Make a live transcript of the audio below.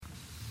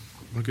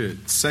Look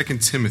at 2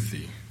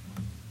 Timothy.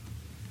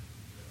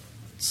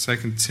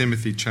 2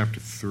 Timothy chapter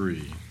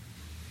 3.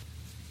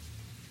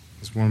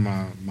 It's one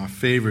of my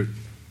favorite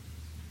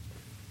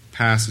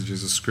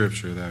passages of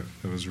Scripture that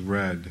was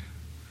read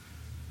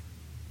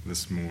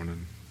this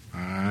morning.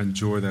 I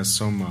enjoy that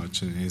so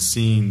much. And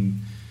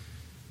seeing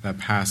that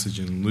passage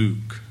in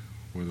Luke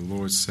where the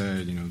Lord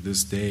said,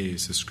 this day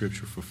is the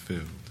Scripture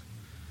fulfilled.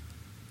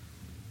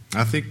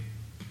 I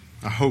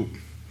hope,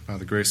 by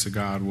the grace of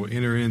God, we'll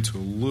enter into a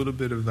little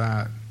bit of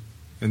that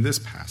in this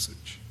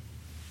passage.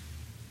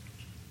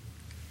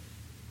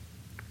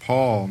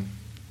 Paul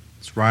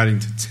is writing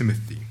to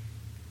Timothy.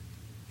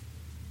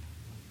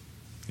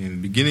 In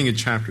the beginning of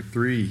chapter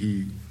 3,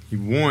 he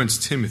warns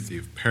Timothy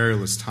of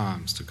perilous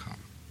times to come.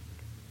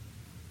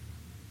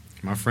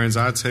 My friends,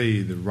 I tell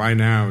you that right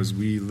now as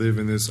we live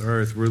in this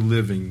earth, we're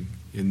living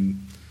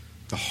in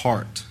the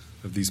heart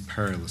of these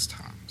perilous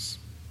times.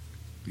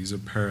 These are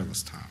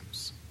perilous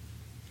times.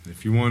 And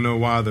if you want to know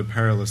why they're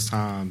perilous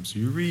times,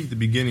 you read the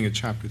beginning of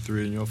chapter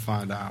 3 and you'll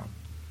find out.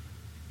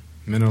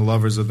 Men are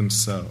lovers of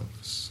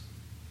themselves.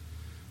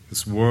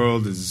 This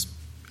world is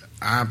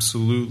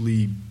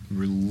absolutely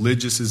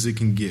religious as it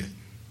can get.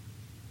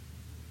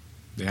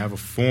 They have a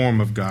form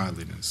of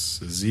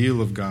godliness, a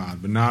zeal of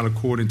God, but not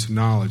according to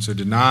knowledge. They're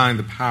denying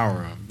the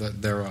power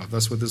thereof.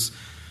 That's what this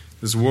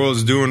world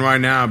is doing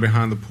right now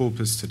behind the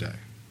pulpits today.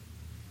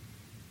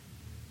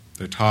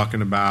 They're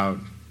talking about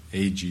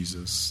a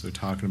Jesus. They're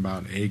talking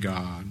about a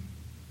God.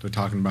 They're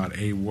talking about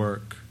a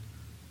work,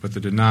 but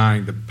they're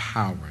denying the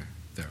power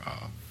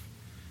thereof.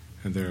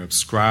 And they're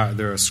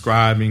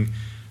ascribing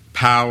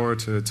power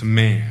to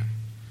man.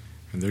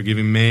 And they're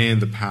giving man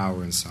the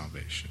power in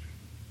salvation.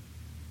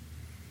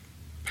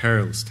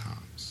 Perilous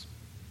times.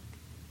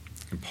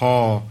 And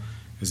Paul,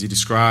 as he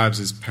describes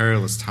his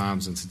perilous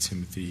times unto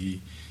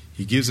Timothy,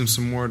 he gives him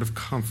some word of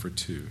comfort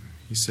too.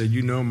 He said,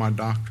 you know my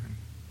doctrine.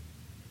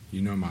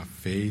 You know my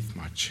faith,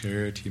 my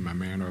charity, my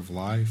manner of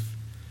life.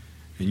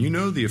 And you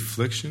know the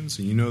afflictions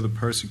and you know the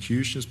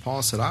persecutions.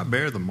 Paul said, I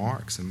bear the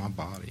marks in my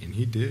body. And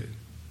he did.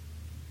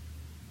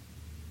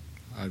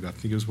 I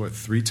think it was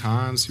 3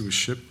 times he was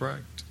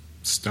shipwrecked,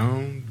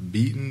 stoned,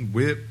 beaten,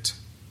 whipped,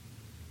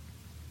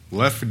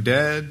 left for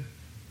dead.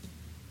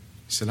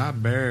 He said, I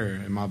bear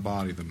in my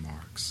body the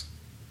marks.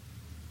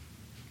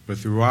 But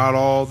throughout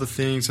all the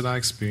things that I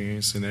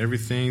experienced and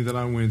everything that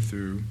I went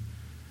through,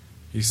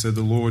 he said,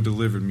 the Lord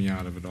delivered me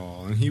out of it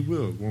all. And he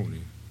will, won't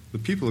he? The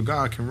people of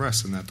God can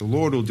rest in that. The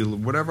Lord will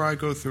deliver whatever I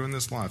go through in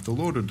this life. The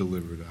Lord will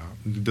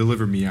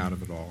deliver me out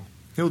of it all.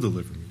 He'll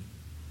deliver me.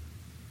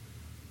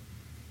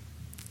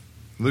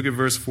 Look at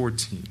verse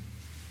 14.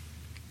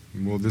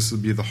 Well, this will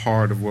be the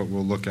heart of what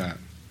we'll look at.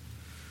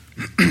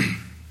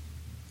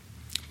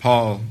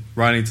 Paul,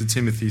 writing to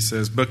Timothy,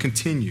 says, but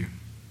continue.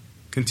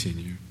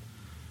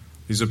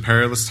 These are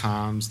perilous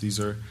times. These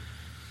are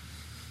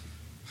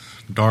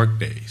dark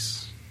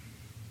days.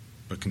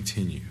 But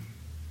continue.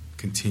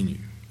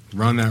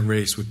 Run that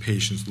race with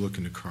patience,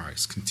 looking to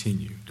Christ.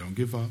 Continue. Don't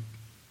give up.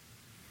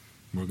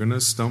 We're going to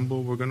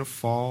stumble. We're going to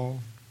fall.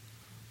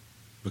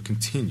 But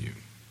continue.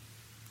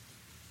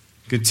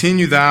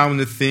 Continue thou in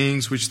the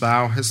things which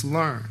thou hast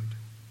learned,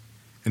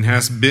 and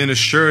hast been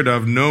assured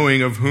of,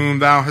 knowing of whom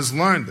thou hast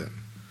learned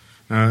them.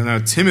 Now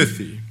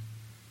Timothy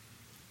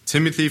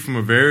from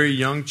a very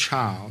young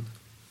child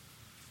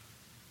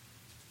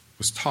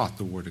was taught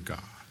the Word of God.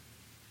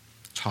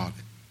 Taught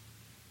it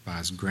by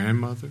his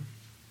grandmother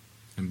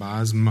and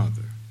by his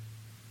mother.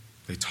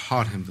 They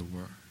taught him the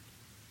Word.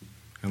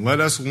 And let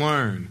us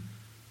learn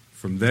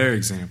from their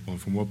example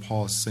and from what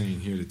Paul is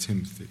saying here to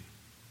Timothy.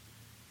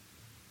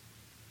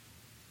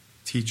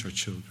 Teach our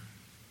children.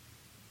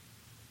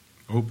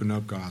 Open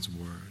up God's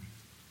Word.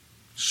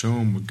 Show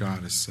them what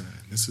God has said.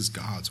 This is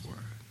God's Word.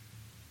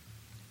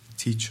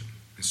 Teach them.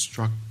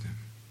 Instruct them.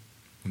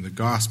 When the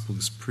gospel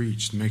is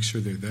preached, make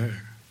sure they're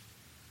there.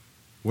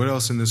 What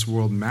else in this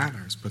world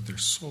matters but their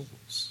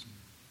souls?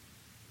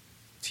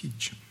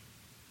 Teach them.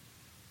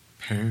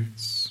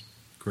 Parents,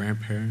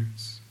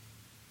 grandparents,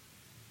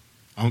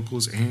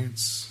 uncles,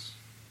 aunts,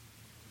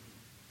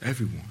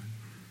 everyone.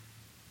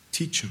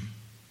 Teach them.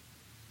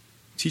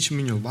 Teach them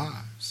in your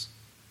lives.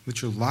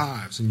 Let your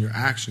lives and your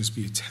actions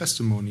be a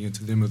testimony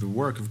unto them of the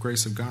work of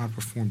grace of God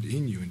performed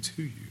in you and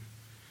to you.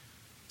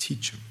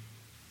 Teach them.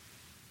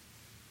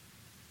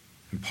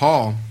 And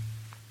Paul,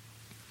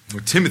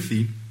 or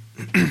Timothy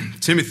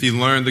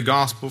learned the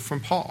gospel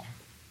from Paul.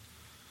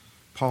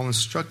 Paul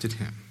instructed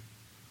him.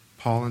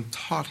 Paul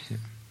taught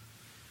him.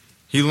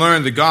 He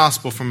learned the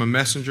gospel from a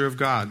messenger of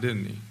God,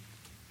 didn't he?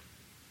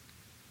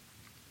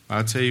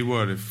 I'll tell you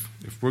what, if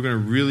we're going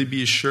to really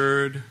be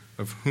assured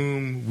of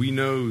whom we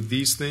know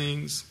these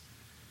things,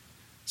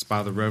 it's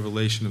by the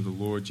revelation of the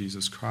Lord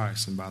Jesus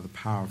Christ and by the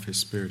power of his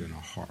Spirit in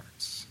our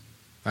hearts.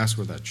 That's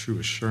where that true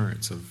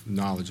assurance of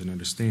knowledge and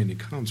understanding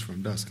comes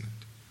from, doesn't it?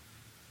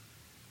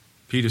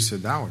 Peter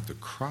said, thou art the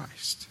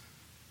Christ,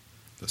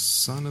 the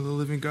Son of the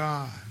living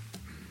God.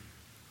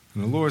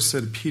 And the Lord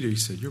said to Peter, he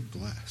said, you're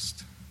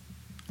blessed.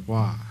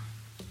 Why?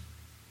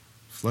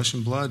 Flesh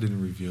and blood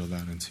didn't reveal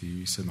that unto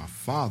you. He said, my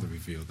Father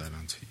revealed that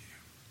unto you.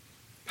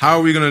 How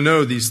are we going to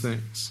know these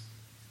things?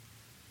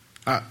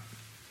 I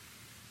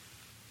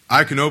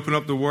can open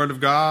up the Word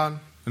of God,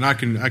 and I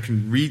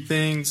can read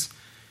things,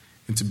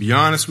 and to be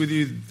honest with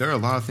you, there are a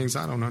lot of things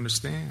I don't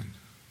understand.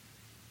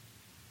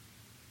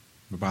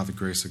 But by the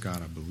grace of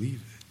God, I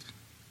believe it.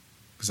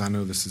 Because I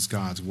know this is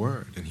God's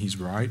Word, and He's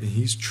right, and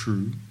He's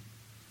true.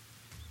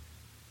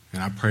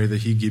 And I pray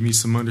that He give me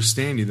some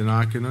understanding that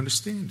I can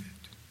understand it.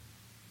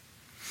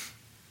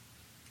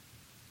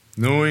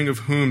 Knowing of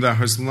whom thou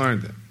hast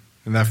learned them,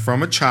 and that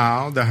from a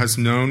child thou hast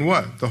known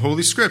what? The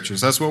Holy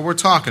Scriptures. That's what we're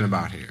talking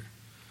about here.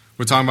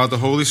 We're talking about the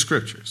Holy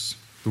Scriptures,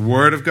 the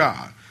Word of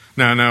God.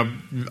 Now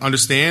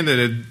understand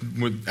that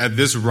at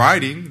this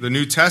writing, the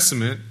New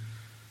Testament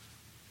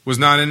was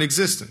not in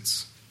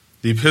existence.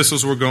 The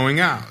epistles were going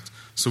out.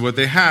 So what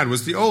they had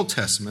was the Old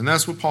Testament. And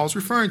that's what Paul's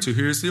referring to.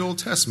 Here's the Old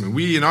Testament.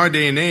 We, in our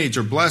day and age,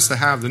 are blessed to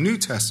have the New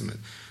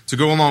Testament to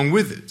go along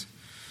with it.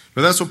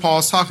 But that's what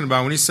Paul's talking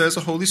about when he says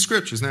the Holy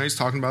Scriptures. Now he's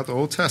talking about the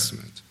Old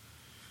Testament.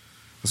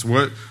 That's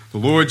what the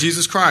Lord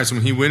Jesus Christ,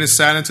 when he went and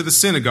sat into the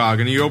synagogue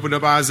and he opened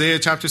up Isaiah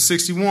chapter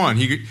 61,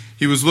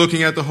 he was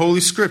looking at the Holy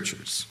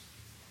Scriptures,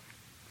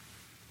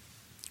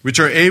 which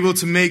are able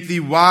to make thee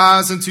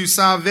wise unto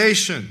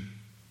salvation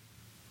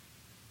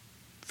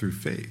through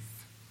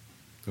faith.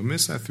 Don't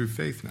miss that, through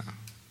faith now.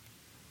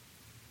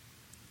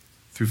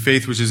 Through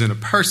faith which is in a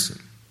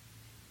person,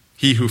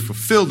 he who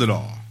fulfilled it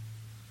all,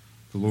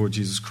 the Lord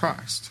Jesus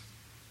Christ.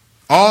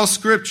 All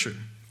Scripture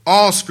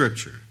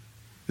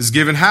is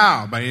given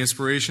how? By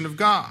inspiration of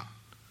God.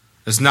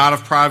 It's not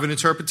of private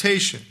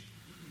interpretation.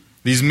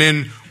 These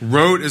men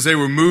wrote as they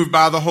were moved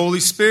by the Holy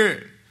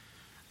Spirit.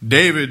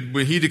 David,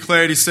 when he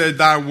declared, he said,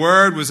 thy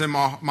word was in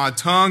my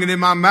tongue and in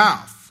my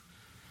mouth.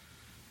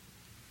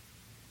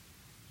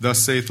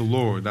 Thus saith the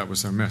Lord. That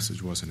was our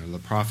message, wasn't it? The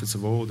prophets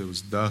of old, it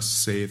was thus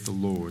saith the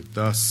Lord.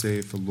 Thus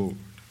saith the Lord.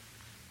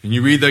 And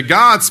you read that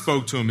God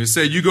spoke to him. He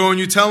said, you go and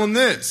you tell him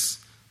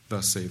this.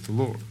 Thus saith the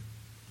Lord.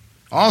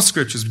 All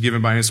Scripture is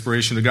given by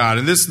inspiration to God.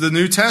 And the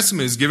New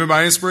Testament is given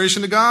by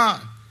inspiration to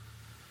God.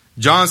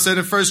 John said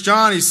in 1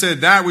 John, he said,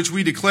 that which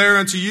we declare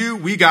unto you,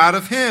 we got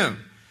of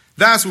him.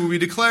 That's what we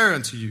declare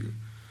unto you.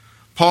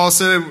 Paul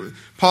said,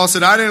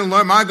 I didn't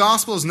learn, my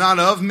gospel is not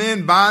of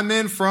men, by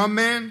men, from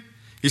men.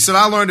 He said,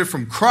 I learned it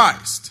from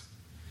Christ.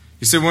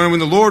 He said, when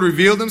the Lord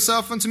revealed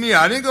himself unto me,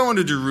 I didn't go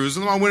into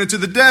Jerusalem, I went into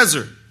the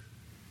desert.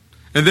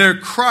 And there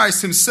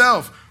Christ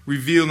himself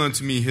revealed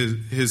unto me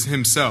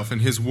himself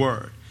and his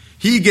word.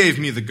 He gave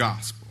me the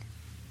gospel.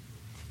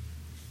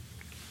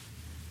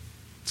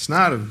 It's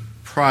not a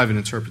private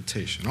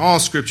interpretation. All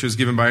Scripture is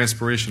given by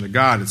inspiration to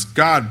God. It's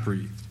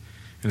God-breathed.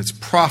 And it's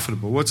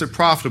profitable. What's it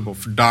profitable?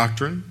 For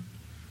doctrine,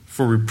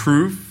 for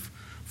reproof,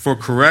 for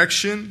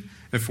correction,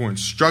 and for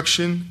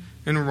instruction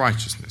in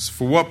righteousness.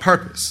 For what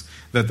purpose?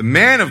 That the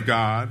man of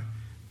God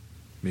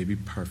may be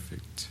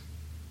perfect,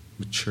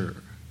 mature,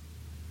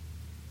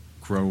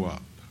 grow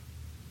up,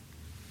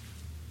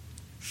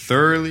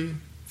 thoroughly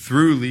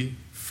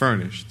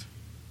furnished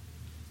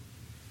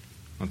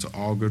unto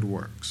all good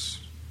works.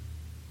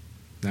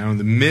 Now, in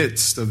the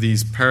midst of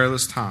these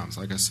perilous times,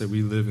 like I said,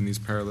 we live in these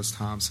perilous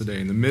times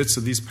today. In the midst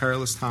of these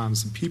perilous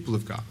times, the people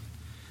of God,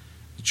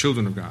 the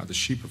children of God, the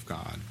sheep of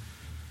God,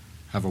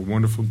 have a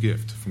wonderful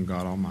gift from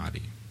God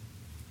Almighty.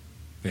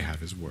 They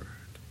have His Word.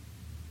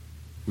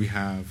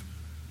 This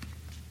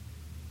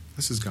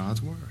is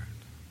God's Word.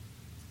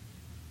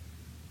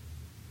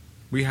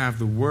 We have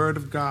the Word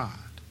of God,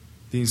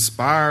 the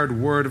inspired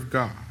Word of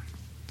God.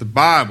 The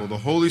Bible, the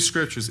Holy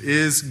Scriptures,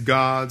 is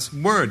God's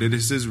Word. It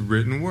is His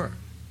written Word.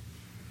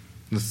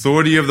 The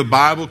authority of the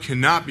Bible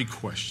cannot be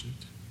questioned.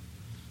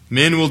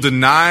 Men will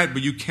deny it,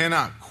 but you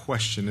cannot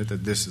question it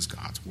that this is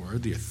God's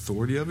Word. The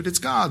authority of it, it's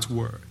God's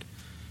Word.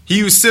 He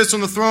who sits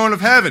on the throne of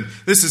heaven,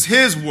 this is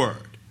His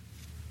Word.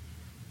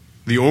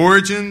 The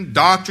origin,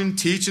 doctrine,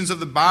 teachings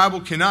of the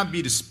Bible cannot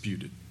be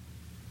disputed.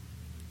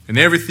 And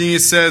everything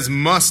it says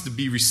must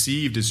be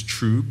received as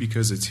true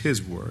because it's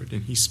His Word,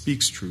 and He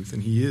speaks truth,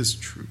 and He is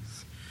truth.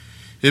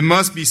 It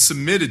must be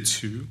submitted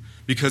to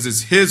because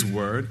it's His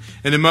Word,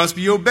 and it must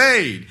be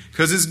obeyed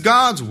because it's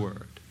God's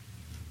Word.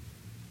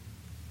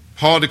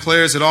 Paul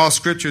declares that all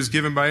Scripture is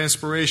given by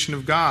inspiration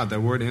of God.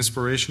 That word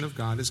inspiration of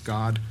God is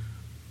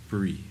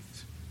God-breathed.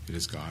 It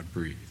is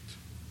God-breathed.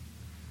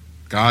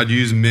 God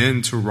used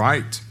men to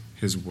write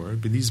His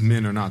Word, but these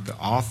men are not the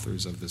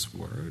authors of this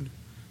Word.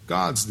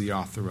 God's the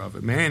author of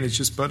it. Man, it's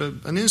just but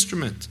an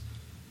instrument,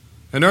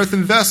 an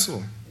earthen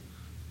vessel.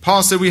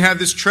 Paul said we have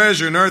this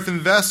treasure in earthen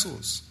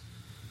vessels.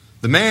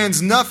 The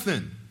man's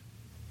nothing.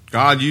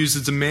 God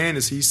uses a man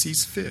as He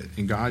sees fit,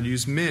 and God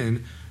used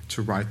men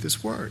to write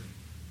this Word.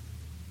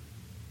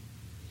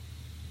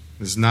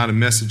 This is not a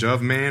message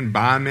of man,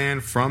 by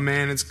man, from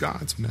man. It's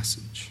God's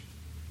message.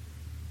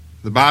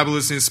 The Bible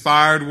is the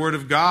inspired Word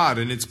of God,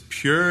 and it's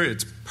pure,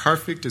 it's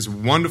perfect, it's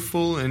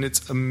wonderful, and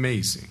it's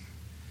amazing.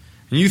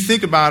 And you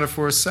think about it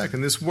for a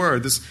second. This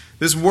word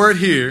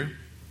here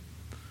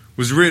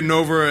was written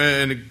over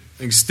an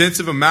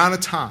extensive amount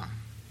of time.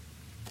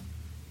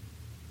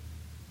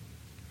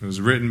 It was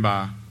written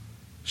by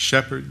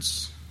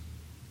shepherds,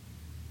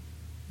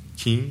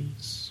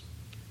 kings,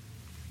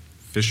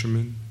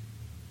 fishermen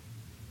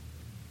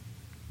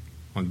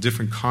on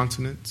different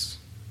continents,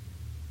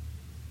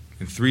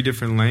 in 3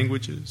 different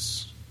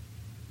languages,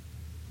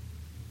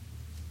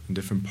 in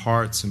different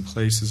parts and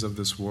places of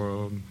this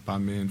world, by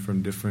men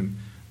from different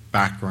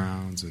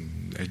backgrounds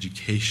and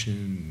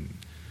education,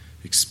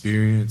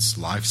 experience,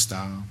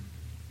 lifestyle.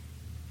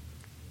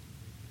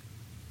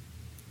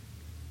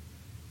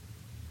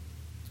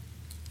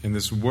 And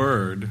this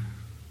word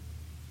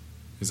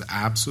is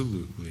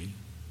absolutely,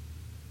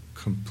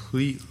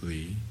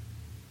 completely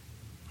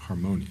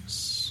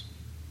harmonious.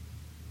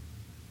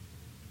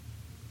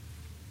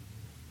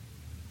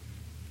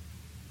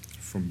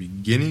 From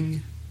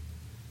beginning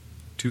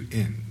to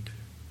end.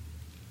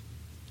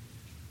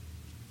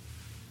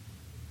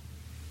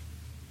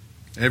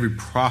 Every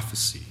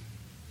prophecy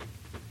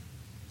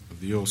of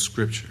the old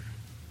scripture,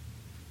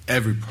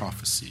 every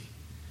prophecy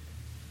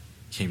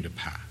came to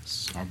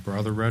pass. Our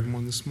brother read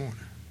one this morning.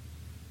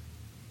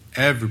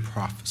 Every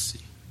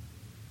prophecy.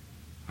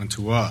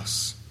 Unto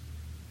us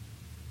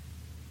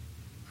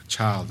a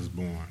child is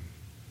born.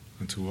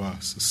 Unto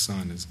us a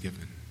son is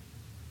given.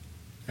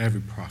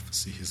 Every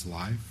prophecy, his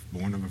life,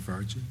 born of a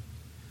virgin,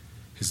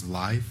 his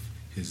life,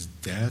 his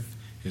death,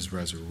 his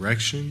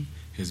resurrection,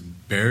 his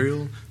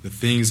burial, the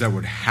things that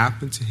would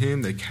happen to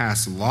him, they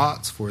cast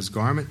lots for his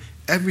garment,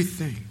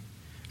 everything.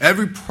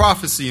 Every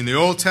prophecy in the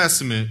Old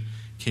Testament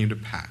came to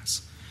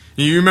pass.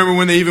 You remember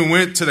when they even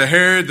went to the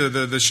Herod,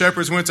 the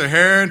shepherds went to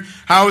Herod?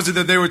 How is it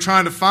that they were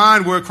trying to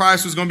find where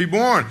Christ was going to be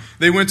born?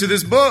 They went to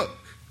this book.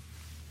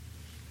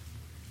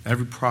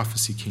 Every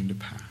prophecy came to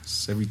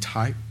pass. Every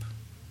type,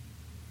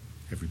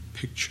 every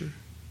picture,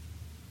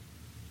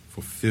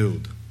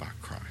 fulfilled by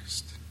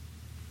Christ.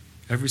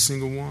 Every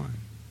single one.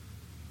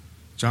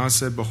 John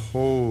said,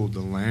 behold,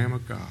 the Lamb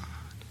of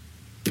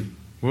God.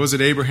 What was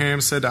it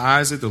Abraham said to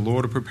Isaac? The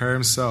Lord will prepare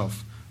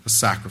himself a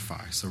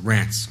sacrifice, a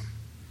ransom.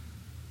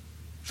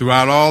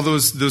 Throughout all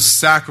those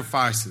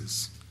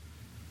sacrifices,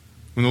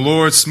 when the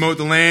Lord smote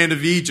the land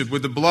of Egypt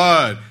with the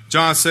blood,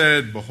 John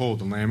said, behold,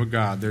 the Lamb of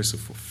God. There's a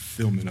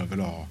fulfillment of it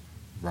all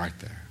right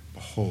there.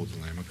 Behold,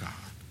 the Lamb of God.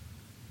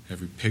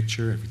 Every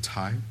picture, every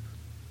type.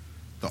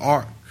 The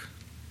ark.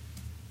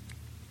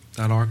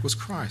 That ark was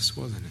Christ,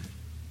 wasn't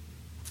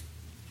it?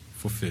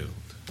 Fulfilled.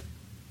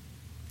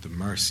 The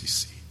mercy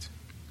seat.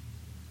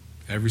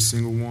 Every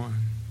single one.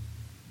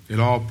 It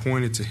all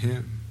pointed to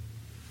him.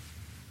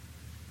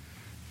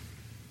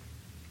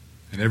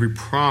 And every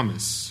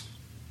promise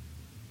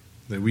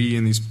that we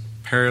in these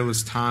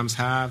perilous times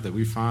have, that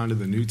we find in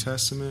the New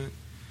Testament,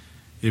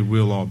 it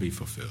will all be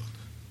fulfilled.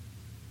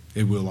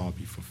 It will all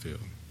be fulfilled.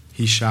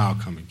 He shall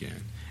come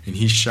again, and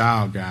he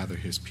shall gather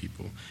his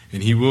people,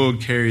 and he will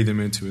carry them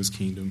into his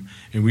kingdom,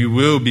 and we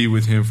will be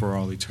with him for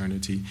all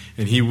eternity,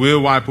 and he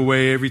will wipe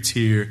away every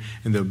tear,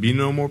 and there'll be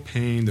no more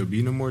pain, there'll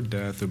be no more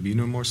death, there'll be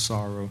no more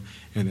sorrow,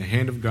 and the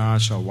hand of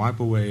God shall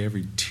wipe away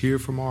every tear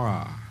from our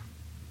eye.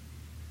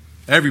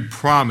 Every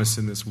promise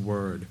in this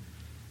word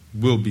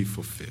will be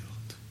fulfilled.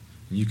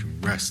 And you can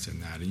rest in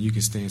that, and you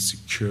can stand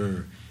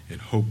secure and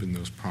hope in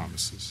those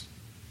promises.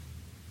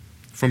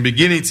 From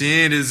beginning to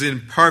end, it is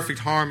in perfect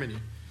harmony.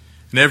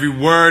 And every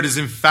word is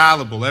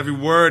infallible. Every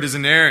word is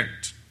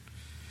inerrant.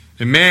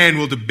 And man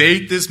will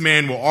debate this,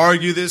 man will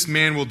argue this,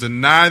 man will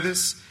deny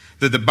this,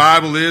 that the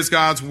Bible is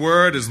God's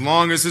word as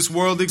long as this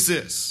world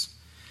exists.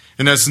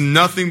 And that's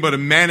nothing but a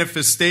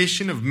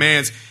manifestation of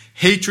man's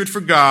hatred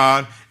for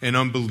God and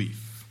unbelief.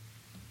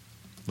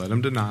 Let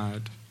him deny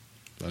it.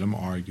 Let him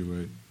argue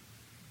it.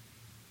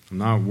 I'm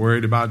not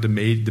worried about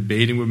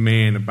debating with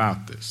man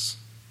about this.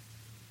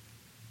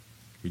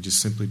 We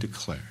just simply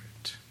declare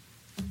it.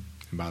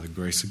 And by the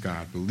grace of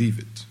God, believe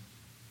it.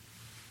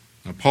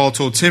 Now, Paul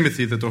told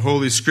Timothy that the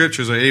Holy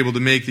Scriptures are able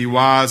to make thee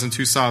wise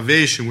unto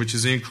salvation, which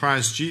is in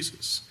Christ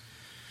Jesus.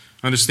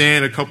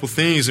 Understand a couple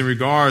things in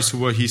regards to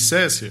what he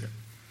says here.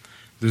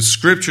 The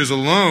Scriptures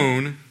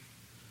alone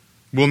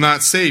will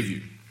not save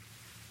you.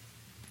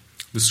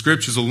 The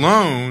Scriptures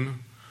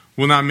alone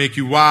will not make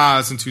you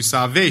wise unto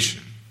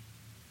salvation.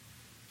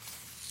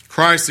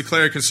 Christ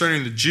declared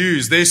concerning the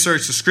Jews, they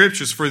search the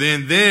Scriptures, for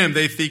in them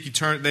they think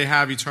they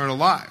have eternal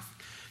life.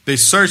 They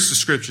searched the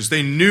Scriptures.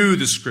 They knew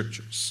the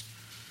Scriptures.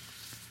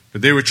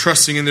 But they were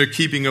trusting in their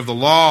keeping of the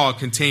law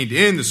contained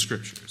in the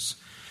Scriptures.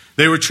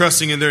 They were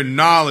trusting in their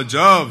knowledge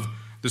of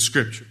the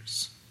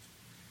Scriptures.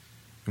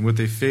 And what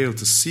they failed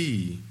to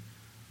see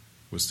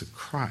was the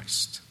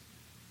Christ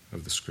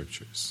of the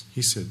Scriptures.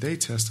 He said, they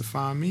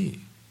testify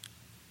me.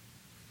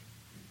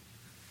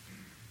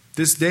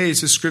 This day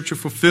is His Scripture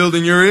fulfilled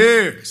in your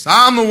ears.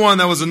 I'm the one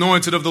that was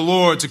anointed of the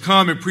Lord to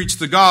come and preach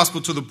the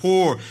gospel to the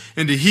poor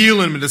and to heal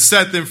them and to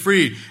set them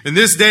free. And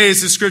this day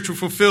is His Scripture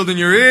fulfilled in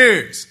your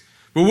ears.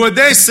 But what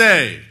they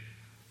say,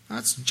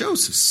 that's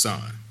Joseph's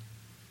son.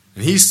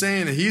 And he's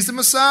saying that he's the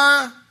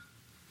Messiah.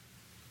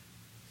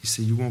 He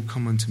said, you won't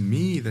come unto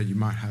me that you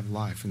might have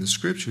life. And the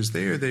Scriptures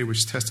there, they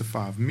which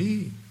testify of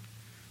me.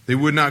 They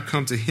would not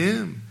come to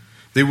Him.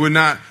 They would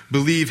not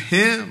believe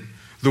Him.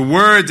 The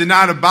word did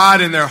not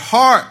abide in their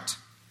heart.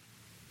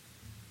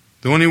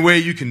 The only way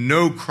you can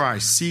know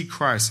Christ, see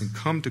Christ, and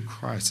come to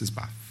Christ is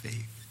by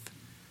faith.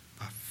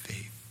 By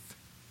faith.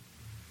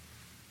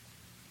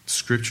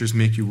 Scriptures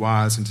make you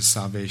wise into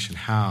salvation.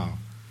 How?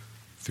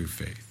 Through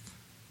faith.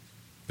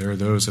 There are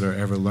those that are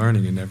ever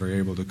learning and never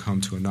able to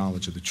come to a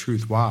knowledge of the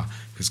truth. Why?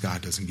 Because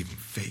God doesn't give them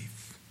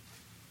faith.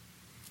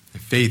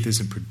 And faith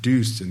isn't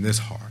produced in this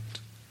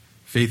heart.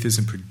 Faith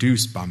isn't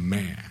produced by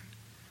man.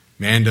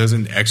 Man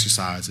doesn't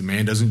exercise it.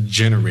 Man doesn't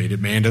generate it.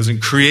 Man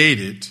doesn't create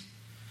it.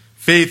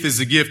 Faith is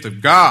the gift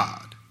of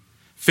God.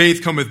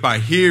 Faith cometh by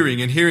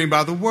hearing, and hearing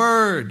by the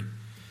word.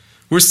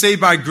 We're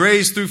saved by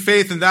grace through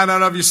faith, and that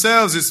not of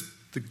yourselves. It's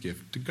the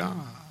gift of God.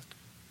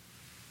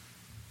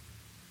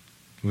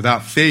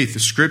 Without faith, the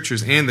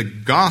scriptures and the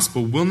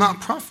gospel will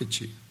not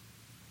profit you.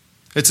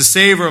 It's a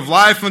savor of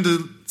life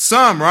unto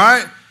some,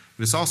 right?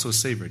 But it's also a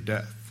savor of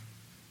death.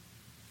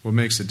 What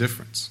makes a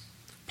difference?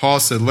 Paul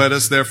said, let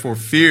us therefore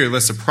fear,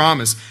 lest a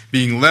promise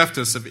being left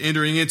us of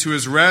entering into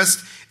his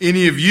rest,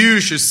 any of you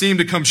should seem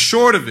to come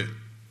short of it.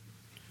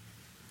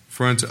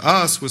 For unto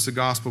us was the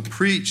gospel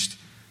preached,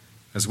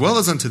 as well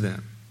as unto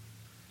them.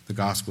 The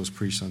gospel was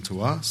preached unto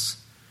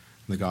us,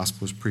 and the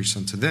gospel was preached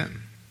unto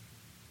them.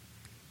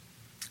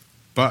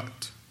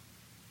 But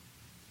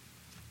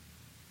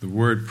the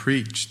word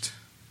preached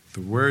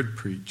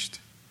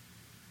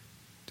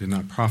did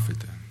not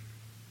profit them.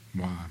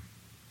 Why?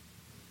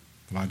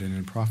 Why didn't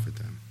it profit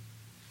them?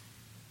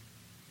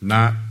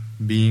 Not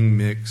being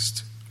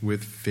mixed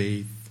with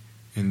faith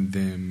in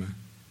them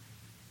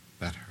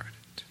that heard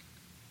it.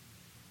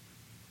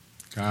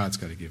 God's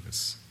got to give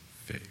us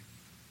faith.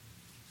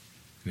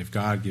 And if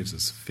God gives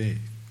us faith,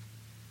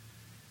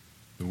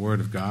 the word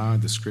of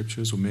God, the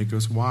scriptures, will make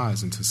us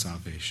wise into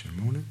salvation,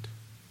 won't it?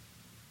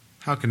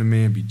 How can a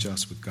man be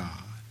just with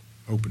God?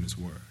 Open his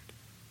word.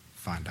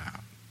 Find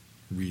out.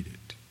 Read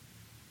it.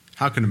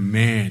 How can a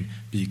man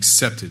be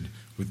accepted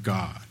with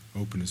God?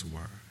 Open his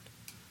word.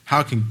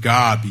 How can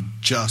God be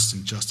just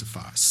and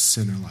justify a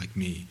sinner like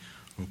me?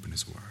 Open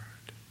his word.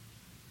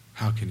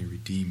 How can he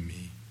redeem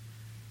me?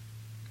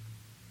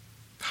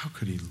 How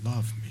could he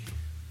love me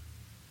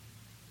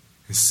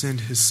and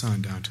send his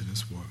son down to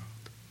this world?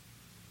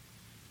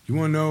 You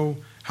want to know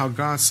how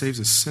God saves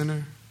a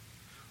sinner?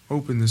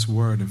 Open this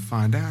word and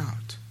find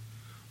out.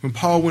 When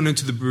Paul went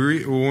into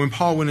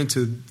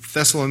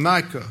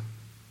Thessalonica,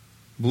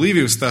 I believe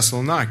it was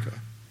Thessalonica,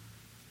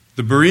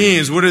 the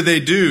Bereans, what did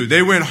they do?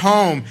 They went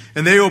home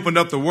and they opened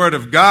up the word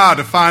of God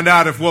to find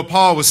out if what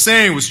Paul was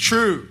saying was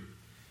true.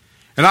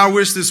 And I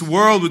wish this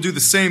world would do the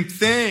same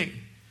thing.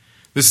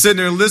 They're sitting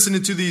there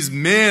listening to these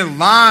men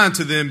lying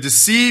to them,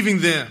 deceiving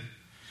them.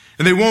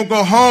 And they won't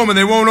go home and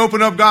they won't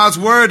open up God's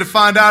word to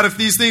find out if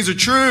these things are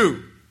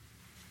true.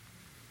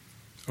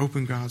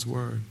 Open God's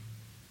word.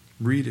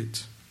 Read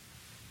it.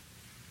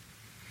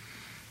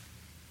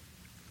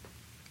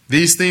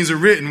 These things are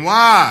written.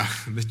 Why?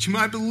 That you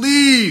might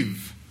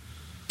believe.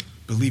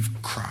 Believe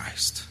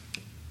Christ.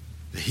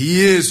 That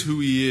he is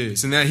who he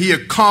is. And that he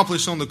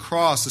accomplished on the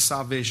cross the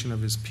salvation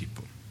of his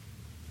people.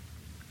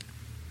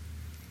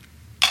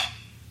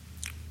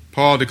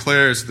 Paul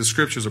declares the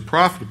scriptures are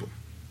profitable.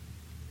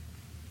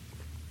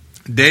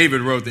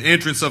 David wrote, the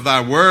entrance of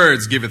thy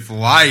words giveth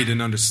light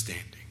and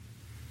understanding.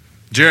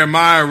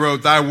 Jeremiah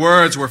wrote, thy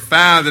words were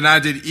found, and I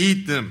did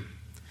eat them.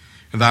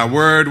 And thy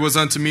word was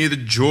unto me the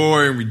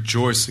joy and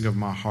rejoicing of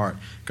my heart.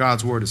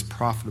 God's word is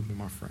profitable,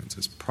 my friends.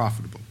 It's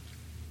profitable.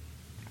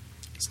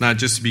 It's not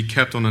just to be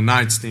kept on a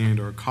nightstand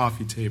or a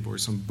coffee table or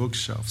some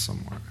bookshelf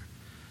somewhere.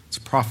 It's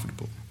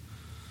profitable.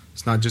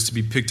 It's not just to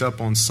be picked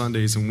up on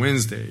Sundays and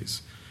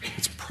Wednesdays.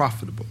 It's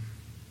profitable.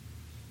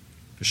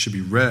 It should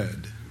be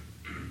read.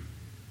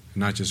 And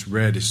not just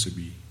read, it should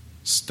be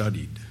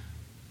studied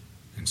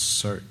and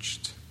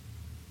searched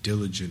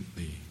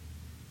diligently,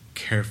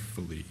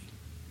 carefully,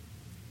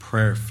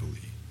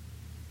 prayerfully.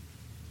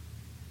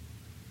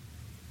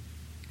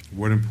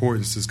 What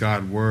importance does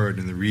God's word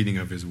and the reading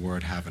of his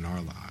word have in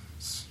our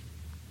lives?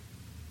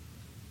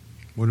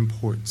 What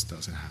importance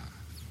does it have?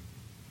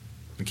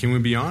 And can we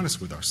be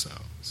honest with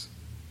ourselves?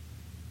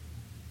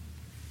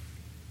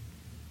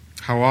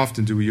 How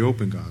often do we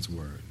open God's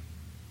word?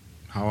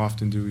 How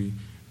often do we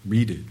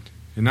read it?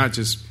 And not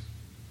just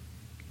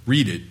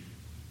read it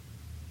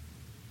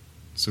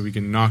so we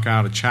can knock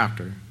out a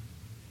chapter,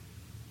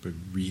 but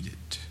read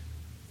it.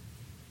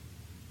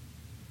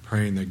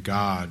 Praying that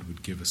God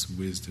would give us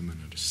wisdom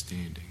and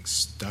understanding.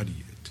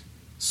 Study it.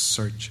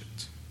 Search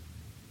it.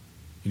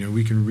 You know,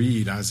 we can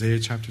read Isaiah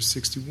chapter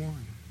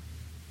 61.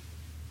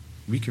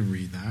 We can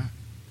read that.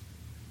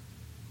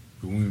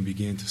 But when we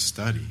begin to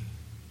study,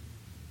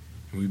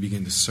 and we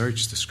begin to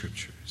search the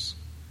scriptures,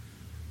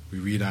 we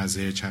read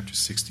Isaiah chapter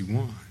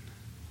 61,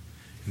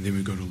 and then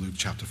we go to Luke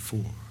chapter 4,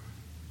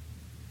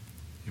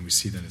 and we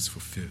see that it's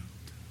fulfilled.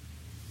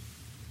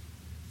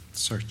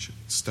 Search it,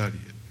 study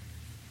it.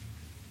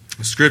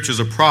 The scriptures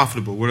are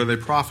profitable. What are they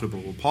profitable?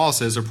 Well, Paul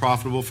says they're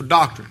profitable for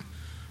doctrine.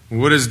 Well,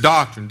 what is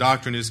doctrine?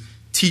 Doctrine is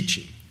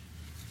teaching.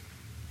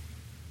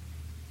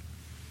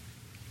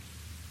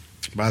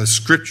 By the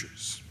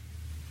Scriptures,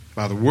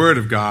 by the Word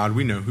of God,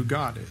 we know who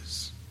God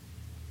is.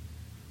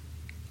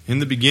 In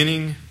the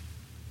beginning,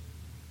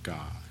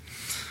 God.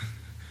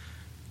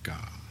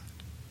 God.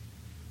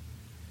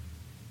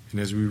 And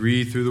as we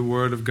read through the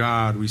Word of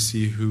God, we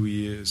see who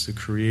He is, the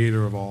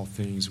creator of all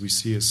things. We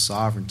see His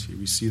sovereignty.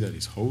 We see that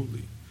He's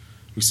holy.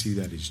 We see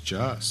that He's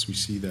just. We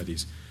see that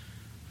He's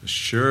a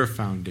sure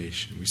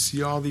foundation. We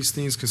see all these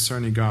things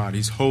concerning God.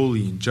 He's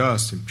holy and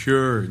just and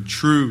pure and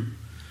true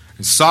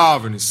and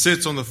sovereign and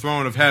sits on the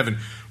throne of heaven.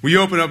 We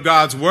open up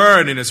God's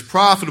Word and it's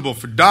profitable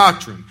for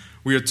doctrine.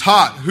 We are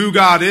taught who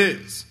God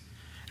is.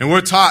 And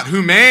we're taught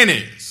who man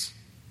is.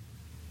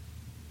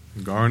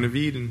 The Garden of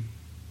Eden,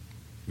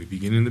 we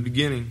begin in the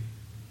beginning.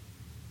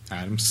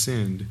 Adam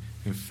sinned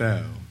and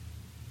fell.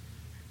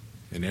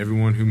 And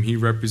everyone whom he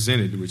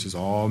represented, which is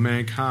all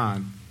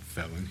mankind,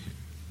 fell in him.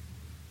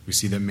 We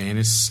see that man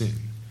is sin.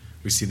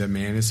 We see that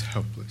man is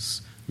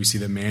helpless. We see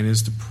that man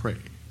is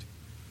depraved.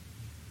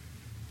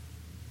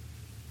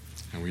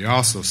 And we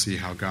also see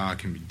how God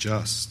can be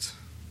just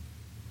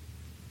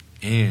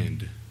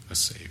and a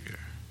Savior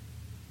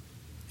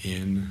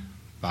in,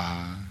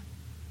 by,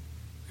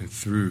 and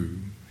through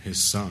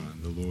His Son,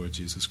 the Lord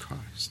Jesus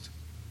Christ.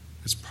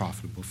 It's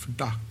profitable for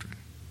doctrine,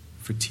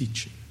 for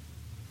teaching.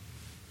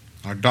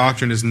 Our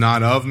doctrine is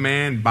not of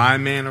man, by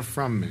man, or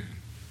from man.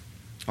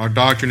 Our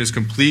doctrine is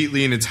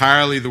completely and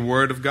entirely the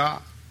Word of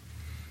God.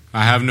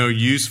 I have no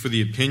use for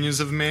the opinions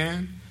of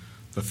man,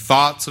 the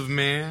thoughts of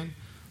man,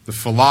 the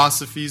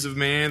philosophies of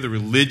man, the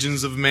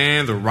religions of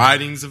man, the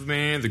writings of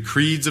man, the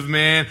creeds of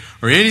man,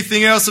 or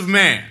anything else of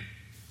man.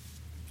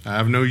 I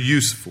have no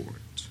use for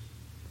it.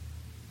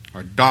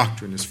 Our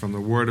doctrine is from the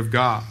Word of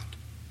God,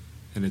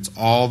 and it's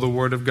all the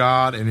Word of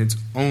God, and it's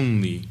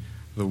only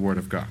the Word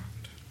of God.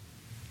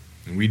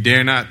 And we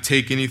dare not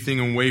take anything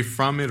away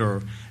from it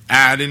or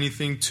add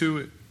anything to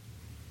it.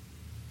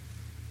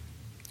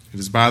 It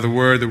is by the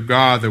Word of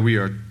God that we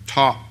are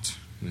taught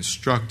and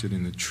instructed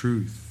in the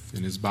truth,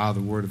 and it is by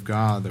the Word of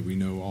God that we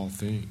know all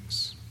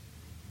things.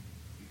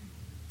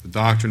 The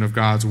doctrine of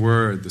God's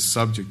Word, the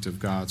subject of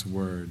God's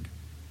Word,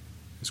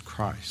 is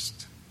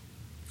Christ,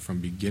 from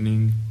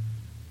beginning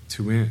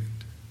to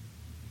end.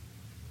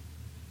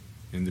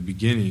 In the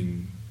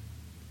beginning,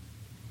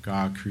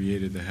 God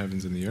created the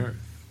heavens and the earth.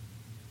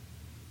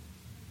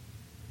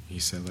 He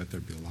said, "Let there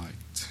be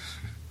light."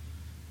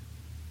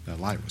 That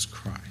light was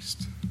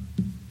Christ.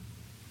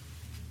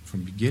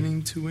 From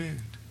beginning to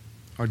end,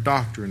 our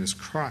doctrine is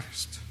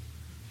Christ.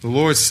 The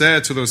Lord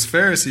said to those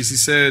Pharisees, He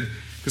said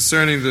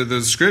concerning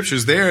the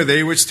Scriptures, "They are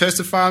they which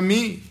testify of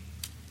me."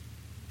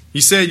 He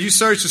said, "You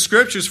search the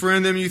Scriptures, for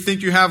in them you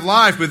think you have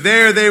life, but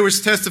they are they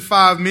which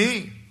testify of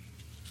me."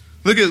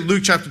 Look at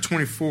Luke chapter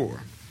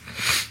 24.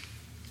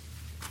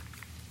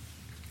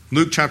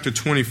 Luke chapter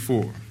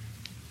 24.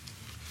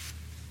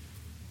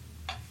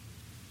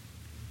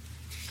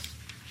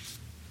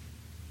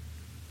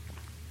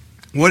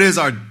 What is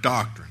our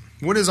doctrine?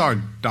 What is our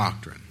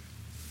doctrine?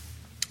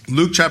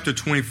 Luke chapter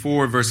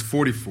 24, verse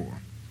 44.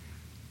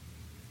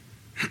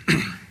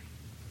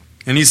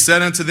 And He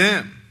said unto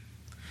them,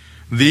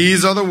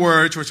 "These are the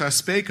words which I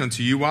spake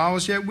unto you while I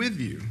was yet with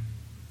you,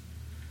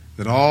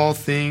 that all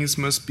things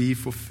must be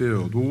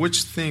fulfilled." Well,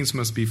 which things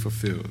must be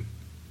fulfilled?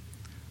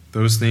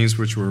 Those things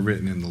which were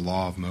written in the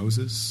law of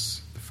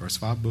Moses, the first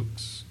 5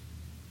 books,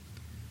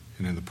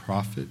 and in the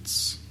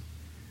prophets,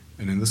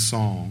 and in the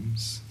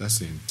Psalms. That's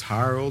the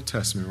entire Old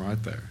Testament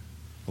right there.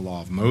 The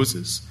law of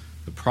Moses,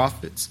 the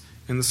prophets,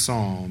 and the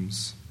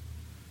Psalms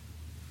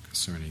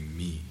concerning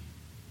me.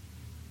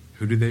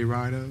 Who did they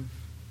write of?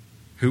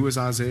 Who was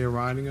Isaiah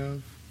writing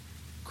of?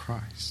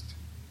 Christ.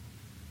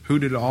 Who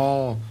did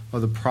all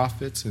of the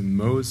prophets and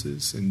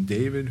Moses and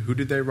David, who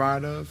did they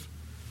write of?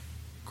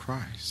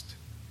 Christ.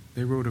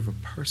 They wrote of a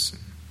person.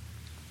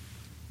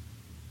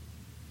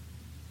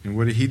 And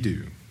what did He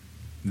do?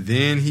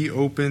 Then He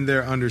opened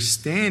their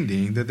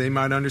understanding that they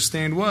might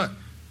understand what?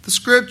 The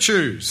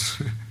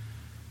Scriptures.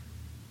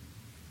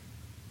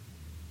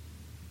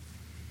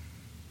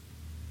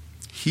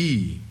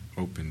 He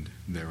opened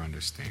their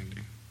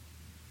understanding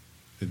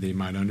that they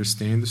might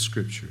understand the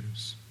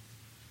Scriptures,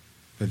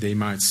 that they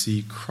might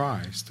see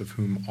Christ, of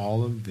whom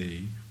all of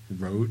they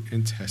wrote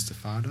and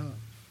testified of.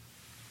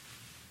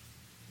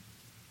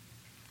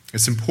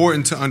 It's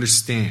important to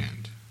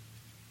understand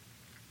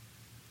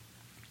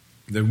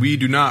that we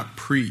do not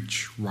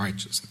preach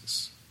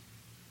righteousness.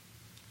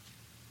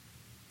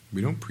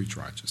 We don't preach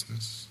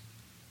righteousness.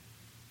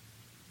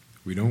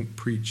 We don't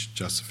preach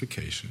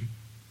justification.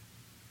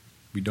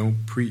 We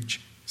don't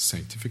preach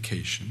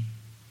sanctification.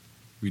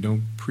 We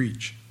don't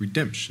preach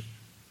redemption.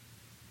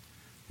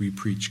 We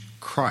preach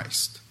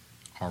Christ,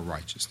 our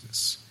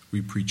righteousness.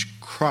 We preach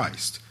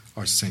Christ,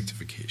 our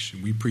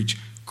sanctification. We preach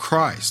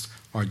Christ,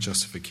 our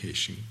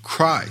justification.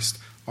 Christ,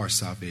 our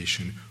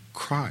salvation.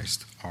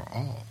 Christ, our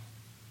all.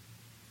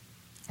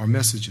 Our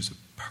message is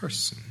a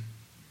person.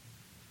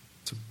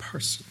 It's a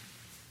person.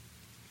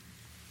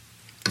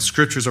 The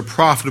Scriptures are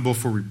profitable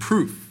for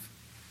reproof.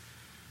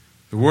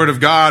 The Word of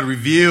God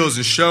reveals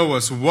and shows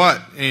us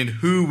what and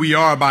who we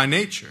are by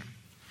nature.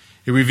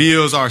 It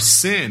reveals our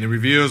sin. It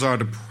reveals our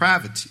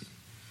depravity.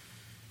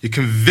 It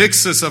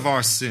convicts us of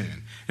our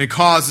sin and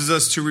causes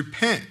us to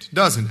repent,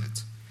 doesn't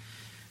it?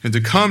 And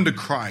to come to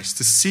Christ,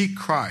 to seek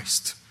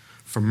Christ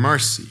for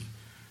mercy,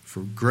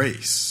 for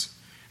grace.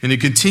 And it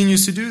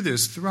continues to do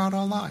this throughout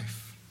our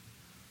life.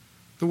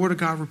 The Word of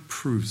God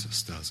reproves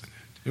us, doesn't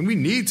it? And we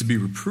need to be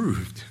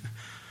reproved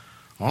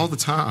all the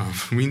time.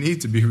 We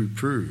need to be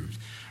reproved.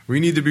 We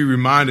need to be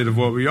reminded of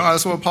what we are.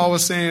 That's what Paul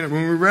was saying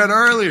when we read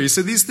earlier. He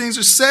said these things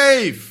are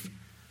safe.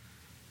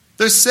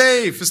 They're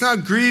safe. It's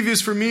not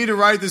grievous for me to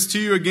write this to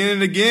you again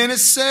and again.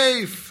 It's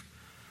safe.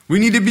 We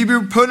need to be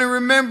put in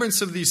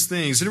remembrance of these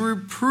things. It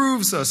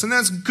reproves us, and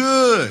that's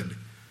good.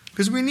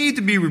 Because we need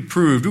to be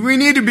reproved. We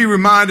need to be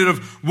reminded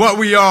of what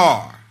we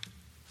are.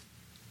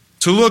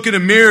 To look in a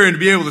mirror and to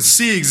be able to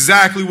see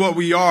exactly what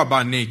we are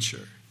by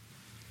nature.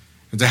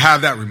 And to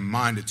have that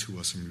reminded to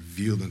us and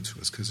revealed unto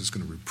us, because it's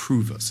going to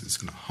reprove us, it's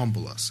going to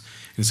humble us,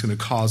 and it's going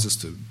to cause us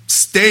to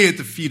stay at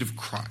the feet of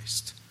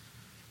Christ,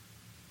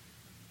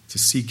 to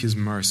seek His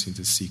mercy and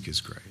to seek His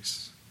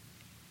grace.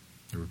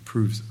 It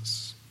reproves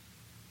us.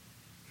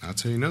 And I'll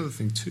tell you another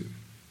thing too.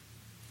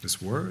 This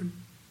Word,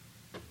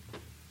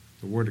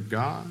 the Word of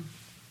God,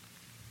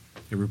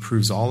 it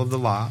reproves all of the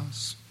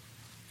lies.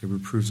 It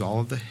reproves all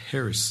of the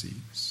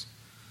heresies,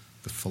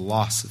 the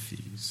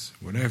philosophies,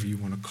 whatever you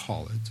want to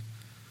call it,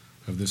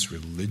 of this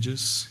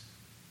religious,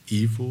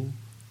 evil,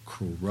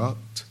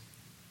 corrupt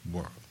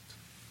world.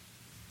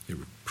 It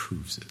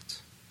reproves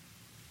it.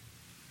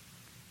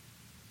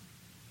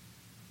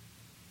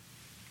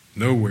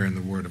 Nowhere in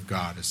the Word of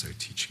God is their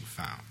teaching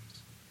found.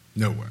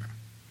 Nowhere.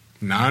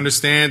 And I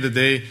understand that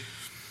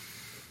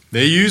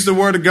they use the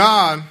Word of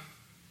God,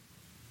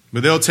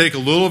 but they'll take a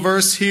little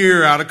verse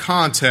here out of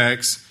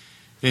context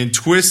and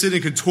twist it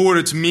and contort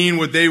it to mean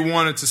what they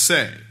want it to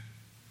say.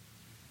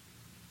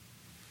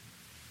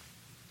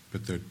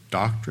 But their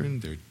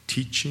doctrine, their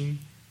teaching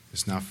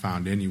is not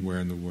found anywhere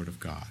in the Word of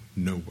God.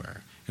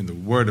 Nowhere. And the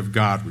Word of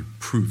God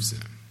reproves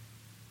them.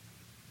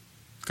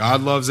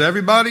 God loves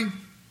everybody.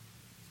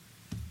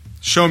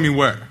 Show me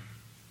where.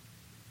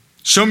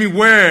 Show me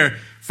where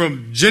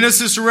from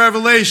Genesis to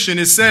Revelation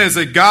it says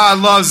that God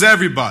loves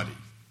everybody.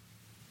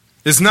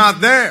 It's not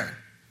there.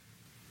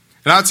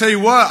 And I'll tell you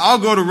what, I'll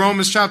go to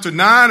Romans chapter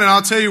 9 and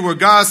I'll tell you where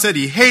God said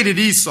He hated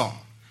Esau.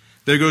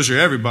 There goes your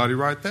everybody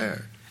right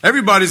there.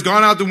 Everybody's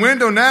gone out the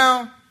window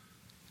now.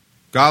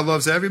 God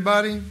loves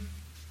everybody.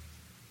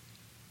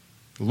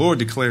 The Lord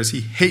declares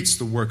He hates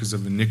the workers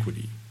of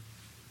iniquity.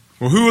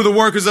 Well, who are the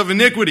workers of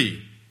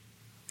iniquity?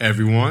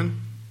 Everyone.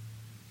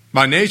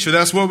 By nature,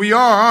 that's what we are,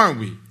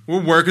 aren't we?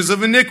 We're workers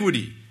of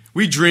iniquity.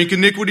 We drink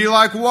iniquity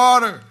like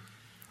water.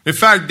 In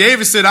fact,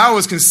 David said, I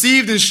was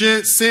conceived in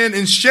sin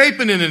and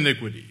shapen in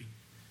iniquity.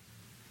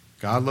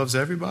 God loves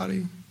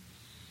everybody.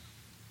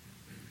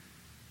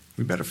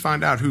 We better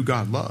find out who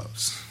God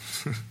loves.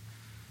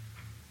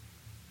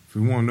 If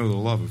we want to know the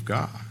love of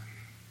God.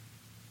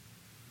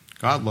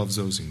 God loves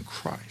those in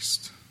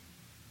Christ.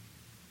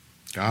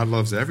 God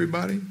loves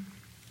everybody.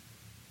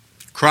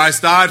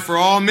 Christ died for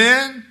all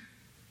men.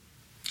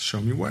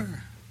 Show me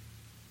where.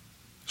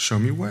 Show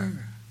me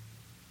where.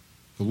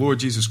 The Lord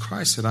Jesus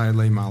Christ said, I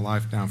lay my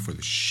life down for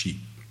the sheep.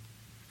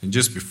 And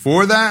just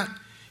before that,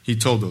 He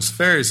told those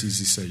Pharisees,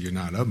 He said, you're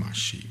not of my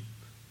sheep.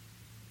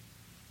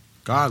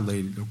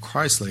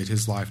 Christ laid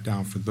His life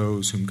down for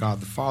those whom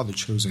God the Father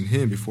chose in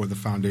Him before the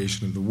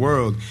foundation of the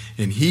world.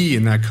 And He,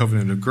 in that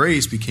covenant of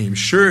grace, became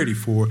surety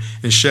for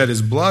and shed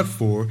His blood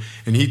for.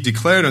 And He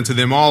declared unto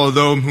them, all of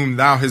those whom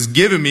Thou hast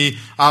given me,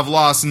 I've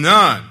lost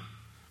none,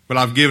 but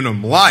I've given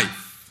them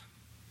life.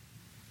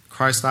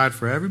 Christ died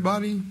for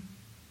everybody.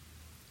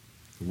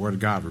 The Word of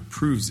God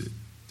reproves it,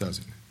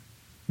 doesn't it?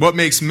 What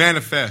makes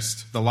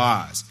manifest the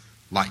lies?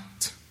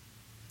 Light.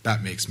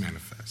 That makes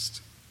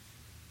manifest.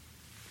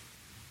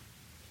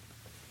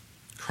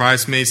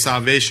 Christ made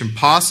salvation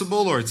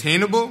possible or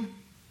attainable.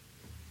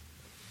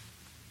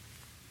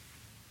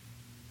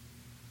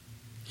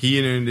 He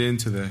entered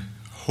into the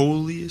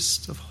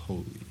holiest of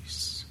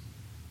holies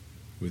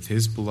with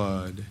His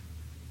blood,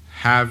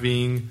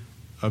 having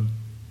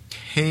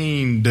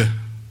obtained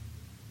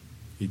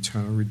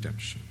eternal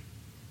redemption.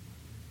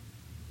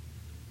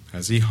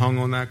 As He hung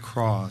on that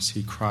cross,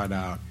 He cried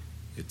out,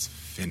 it's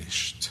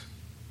finished.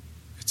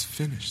 It's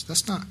finished.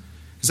 Is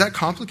that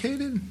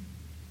complicated?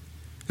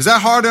 Is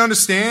that hard to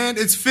understand?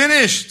 It's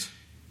finished.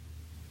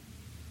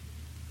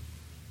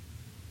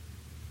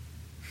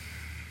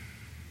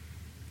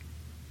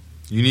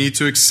 You need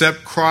to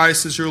accept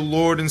Christ as your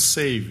Lord and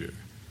Savior.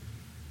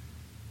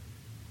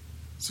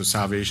 So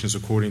salvation is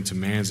according to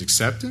man's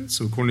acceptance.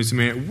 So according to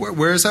man,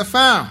 where is that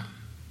found?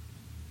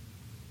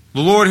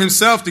 The Lord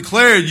Himself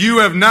declared, you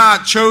have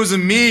not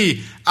chosen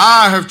me,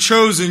 I have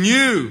chosen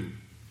you.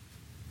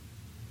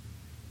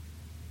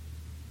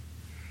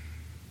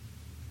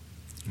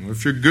 Well,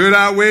 if your good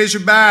outweighs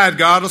your bad,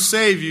 God will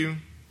save you.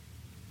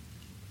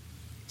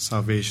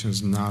 Salvation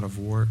is not of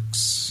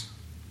works,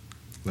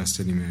 lest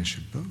any man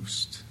should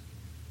boast.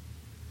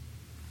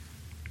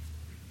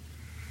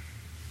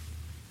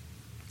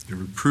 It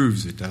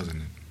reproves it,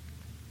 doesn't it?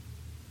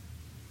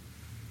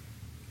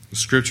 The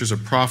Scriptures are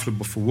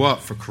profitable for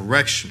what? For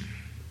correction.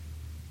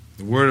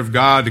 The Word of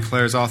God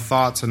declares our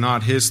thoughts are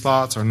not His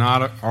thoughts,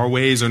 our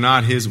ways are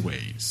not His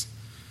ways.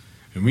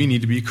 And we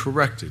need to be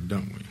corrected,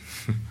 don't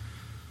we?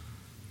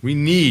 We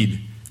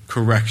need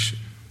correction.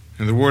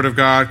 And the Word of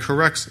God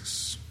corrects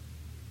us.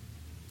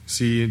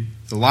 See,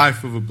 the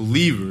life of a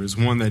believer is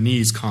one that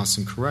needs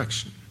constant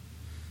correction.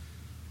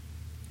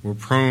 We're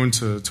prone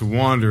to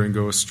wander and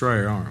go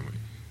astray, aren't we?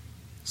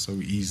 So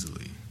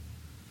easily.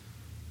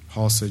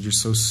 Paul said, you're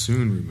so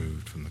soon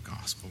removed from the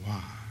gospel.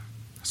 Why?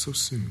 So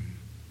soon.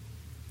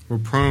 We're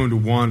prone to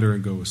wander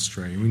and go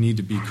astray. We need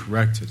to be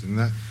corrected. And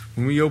that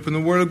when we open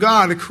the Word of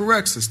God, it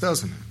corrects us,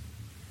 doesn't it?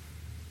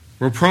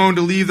 We're prone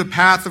to leave the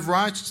path of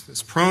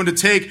righteousness, prone to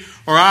take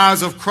our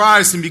eyes off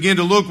Christ and begin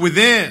to look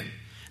within.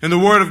 And the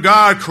Word of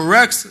God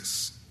corrects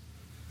us.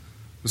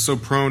 We're so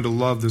prone to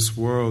love this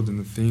world and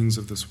the things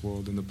of this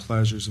world and the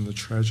pleasures and the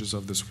treasures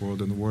of this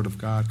world, and the Word of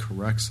God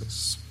corrects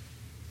us.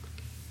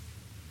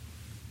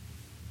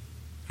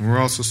 And we're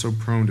also so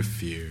prone to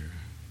fear,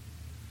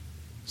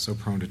 so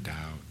prone to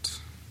doubt,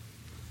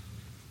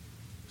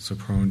 so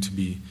prone to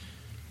be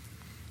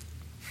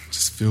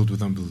just filled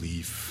with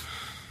unbelief.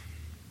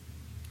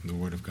 And the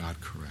Word of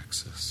God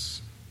corrects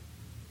us,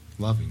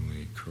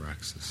 lovingly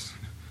corrects us.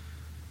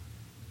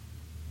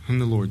 Whom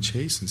the Lord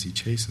chastens, He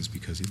chastens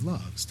because He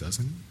loves,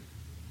 doesn't He?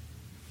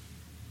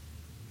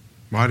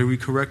 Why do we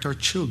correct our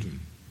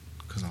children?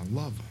 Because I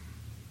love them.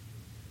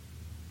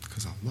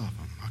 Because I love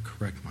them, I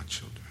correct my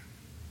children.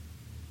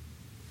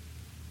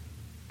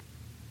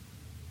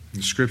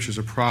 The Scriptures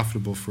are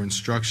profitable for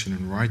instruction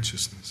in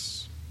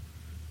righteousness.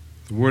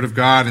 The Word of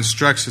God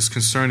instructs us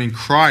concerning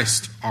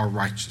Christ, our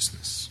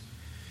righteousness.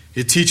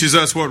 It teaches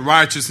us what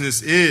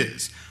righteousness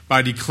is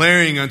by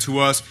declaring unto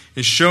us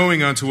and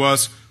showing unto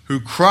us who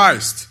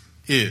Christ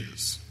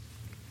is.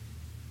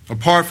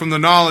 Apart from the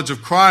knowledge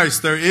of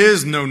Christ, there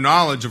is no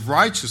knowledge of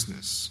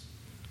righteousness.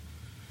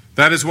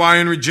 That is why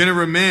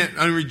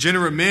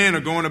unregenerate men are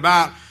going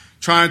about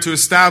trying to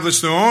establish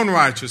their own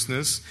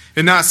righteousness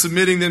and not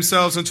submitting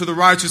themselves unto the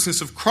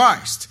righteousness of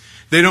Christ.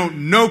 They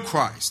don't know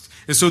Christ,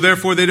 and so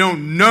therefore they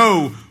don't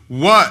know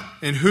what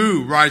and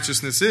who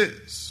righteousness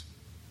is.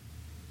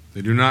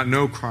 They do not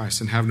know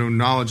Christ and have no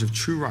knowledge of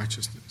true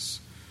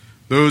righteousness.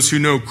 Those who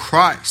know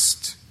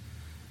Christ,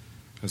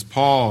 as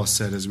Paul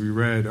said, as we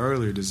read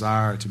earlier,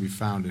 desire to be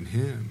found in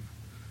Him,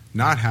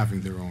 not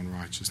having their own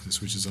righteousness,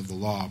 which is of the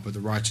law, but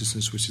the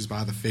righteousness which is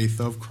by the faith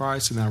of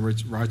Christ, and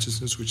that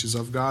righteousness which is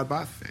of God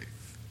by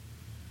faith.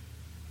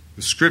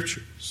 The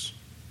Scriptures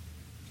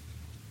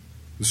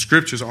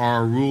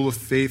are a rule of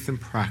faith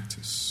and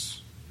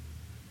practice.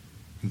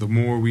 The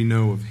more we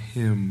know of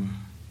Him,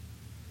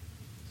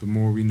 the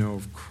more we know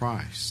of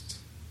Christ,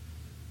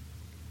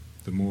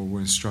 the more we're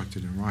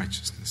instructed in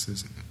righteousness,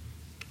 isn't it?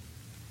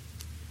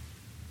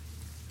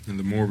 And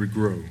the more we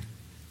grow.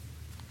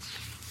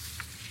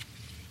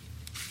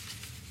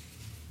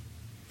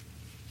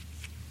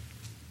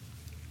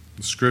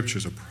 The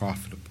Scriptures are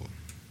profitable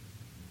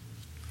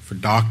for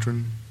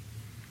doctrine,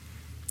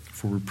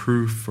 for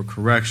reproof, for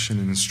correction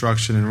and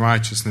instruction in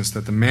righteousness,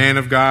 that the man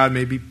of God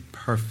may be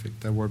perfect.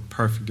 That word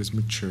perfect is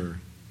mature,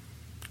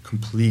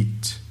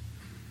 complete,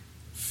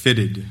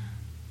 fitted,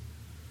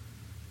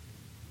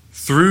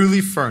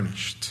 thoroughly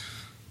furnished.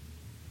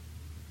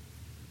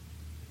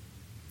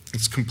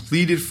 It's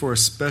completed for a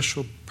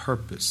special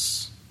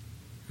purpose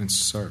and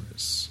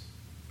service.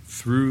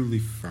 Thoroughly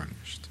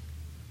furnished.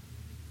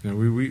 You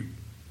know,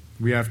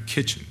 we have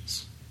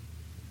kitchens.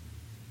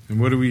 And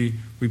what do we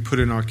put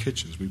in our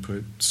kitchens? We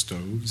put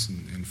stoves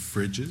and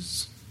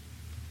fridges,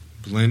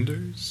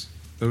 blenders,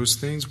 those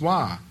things.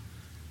 Why?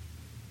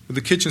 Well,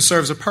 the kitchen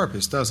serves a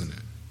purpose, doesn't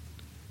it?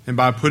 And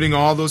by putting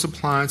all those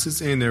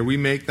appliances in there, we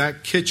make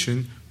that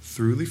kitchen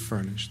thoroughly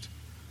furnished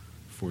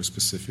for a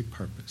specific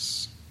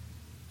purpose.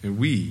 And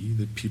we,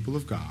 the people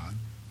of God,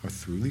 are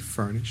thoroughly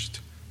furnished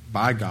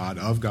by God,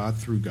 of God,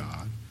 through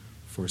God,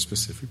 for a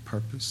specific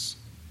purpose.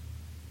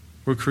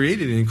 We're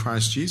created in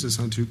Christ Jesus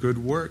unto good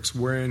works,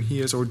 wherein He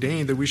has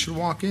ordained that we should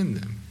walk in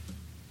them.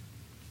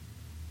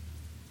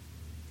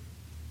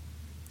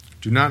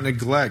 Do not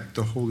neglect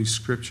the Holy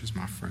Scriptures,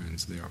 my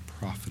friends. They are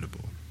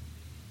profitable.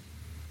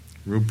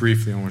 Real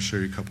briefly, I want to show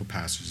you a couple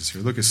passages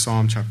here. Look at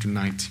Psalm chapter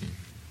 19.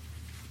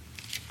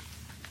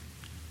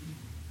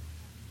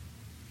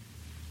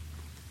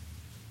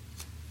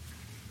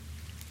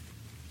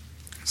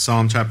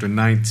 Psalm chapter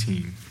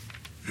 19.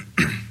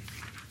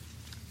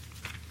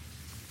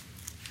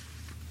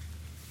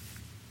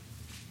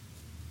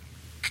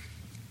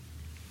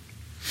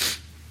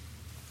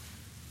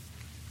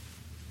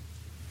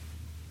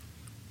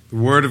 The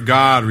Word of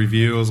God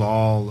reveals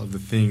all of the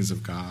things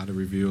of God. It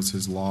reveals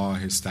His law,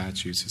 His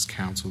statutes, His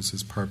counsels,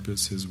 His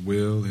purpose, His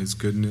will, His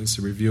goodness.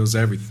 It reveals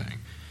everything.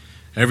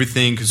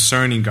 Everything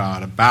concerning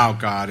God,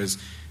 about God, is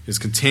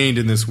contained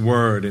in this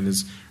Word and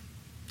is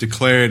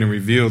declared and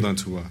revealed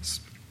unto us.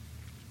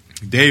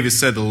 David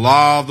said, the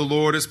law of the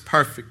Lord is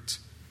perfect.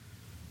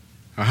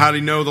 Now, how do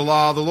you know the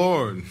law of the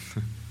Lord?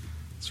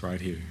 It's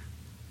right here.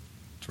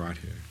 It's right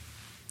here.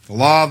 The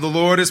law of the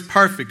Lord is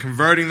perfect,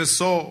 converting the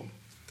soul.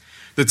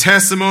 The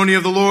testimony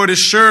of the Lord is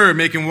sure,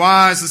 making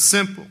wise the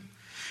simple.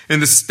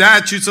 And the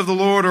statutes of the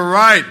Lord are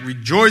right,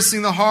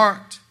 rejoicing the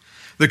heart.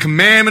 The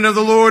commandment of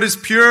the Lord is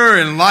pure,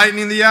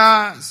 enlightening the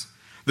eyes.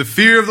 The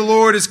fear of the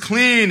Lord is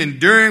clean,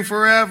 enduring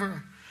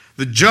forever.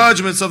 The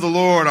judgments of the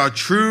Lord are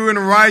true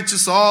and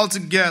righteous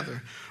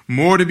altogether.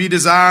 More to be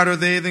desired are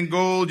they than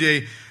gold,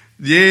 yea,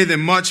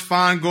 than much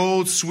fine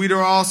gold,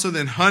 sweeter also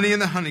than honey in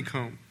the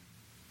honeycomb.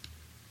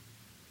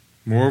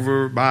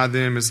 Moreover, by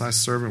them is thy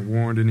servant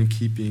warned, and in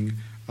keeping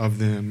of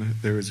them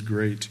there is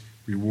great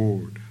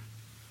reward.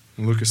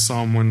 And look at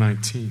Psalm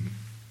 119.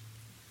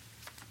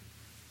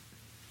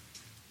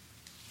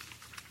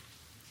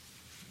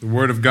 The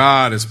word of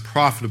God is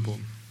profitable,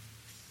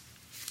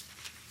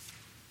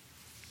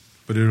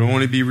 but it will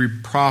only be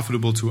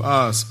profitable to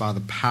us by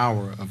the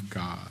power of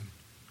God.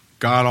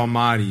 God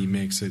Almighty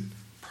makes it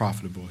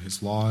profitable.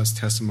 His law, His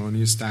testimony,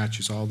 His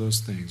statutes, all those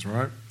things,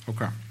 right?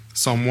 Okay.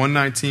 Psalm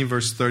 119,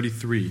 verse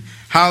 33.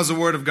 How is the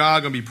word of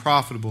God going to be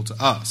profitable to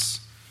us?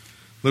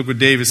 Look what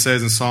David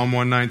says in Psalm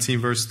 119,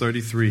 verse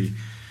 33.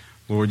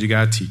 Lord, you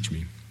got to teach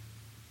me.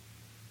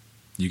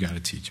 You got to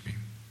teach me.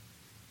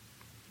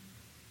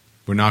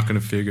 We're not going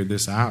to figure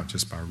this out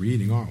just by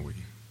reading, are we?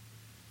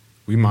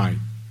 We might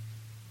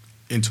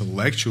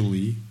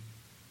intellectually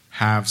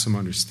have some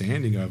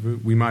understanding of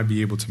it. We might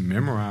be able to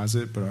memorize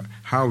it, but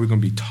how are we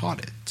going to be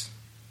taught it?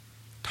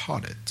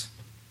 Taught it.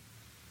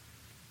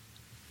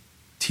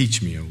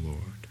 Teach me, O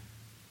Lord.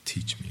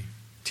 Teach me.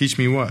 Teach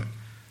me what?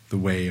 The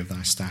way of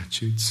thy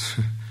statutes.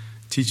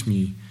 Teach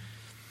me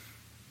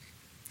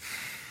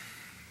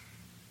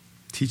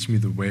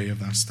the way of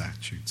thy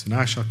statutes, and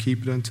I shall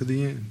keep it unto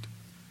the end.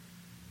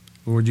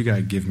 Lord, you got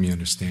to give me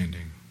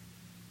understanding.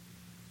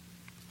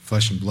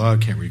 Flesh and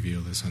blood can't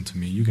reveal this unto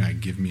me. You got to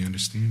give me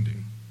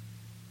understanding.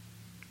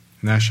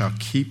 And I shall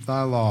keep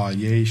thy law,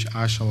 yea,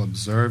 I shall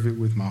observe it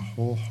with my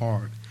whole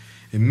heart,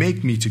 and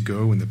make me to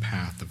go in the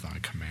path of thy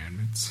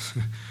commandments.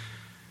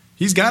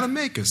 He's got to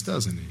make us,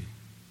 doesn't he?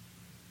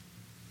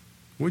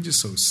 We're just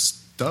so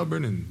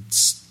stubborn and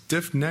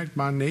stiff-necked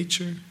by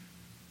nature.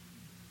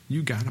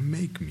 You got to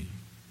make me.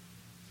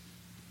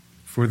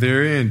 For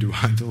therein do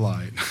I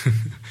delight.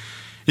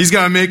 He's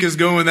got to make us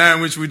go in that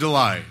in which we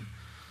delight.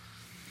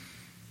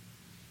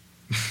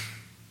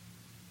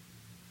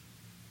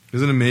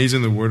 Isn't it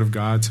amazing the Word of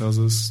God tells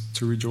us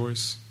to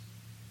rejoice?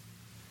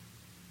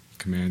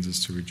 Commands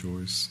us to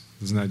rejoice.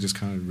 Doesn't that just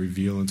kind of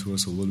reveal into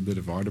us a little bit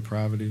of our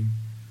depravity?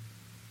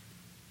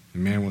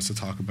 And man wants to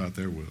talk about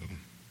their will.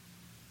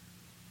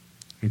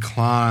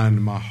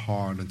 Incline my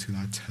heart unto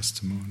thy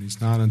testimonies,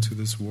 not unto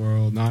this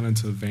world, not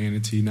unto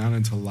vanity, not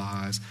unto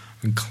lies.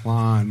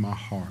 Incline my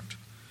heart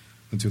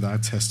unto thy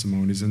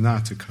testimonies, and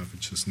not to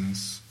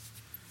covetousness.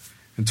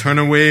 And turn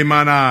away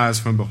mine eyes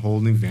from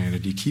beholding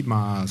vanity. Keep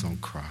my eyes on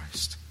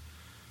Christ.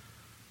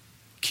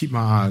 Keep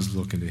my eyes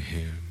looking to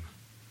Him,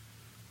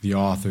 the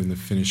author and the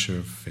finisher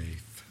of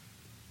faith.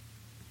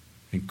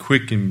 And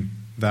quicken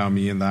thou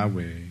me in thy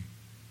way.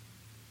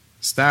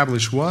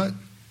 Establish what?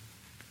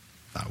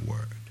 Thy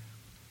word.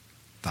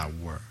 Thy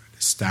word.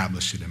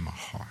 Establish it in my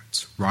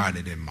hearts. Write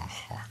it in my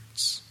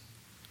hearts.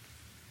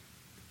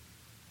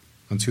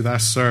 Unto thy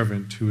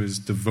servant who is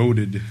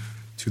devoted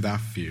to thy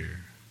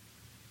fear.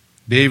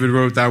 David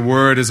wrote, thy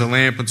word is a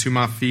lamp unto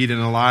my feet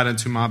and a light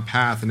unto my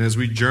path. And as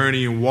we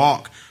journey and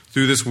walk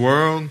through this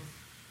world,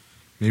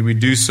 may we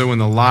do so in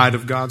the light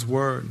of God's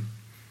word.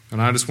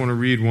 And I just want to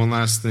read one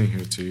last thing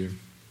here to you,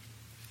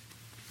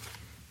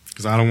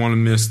 because I don't want to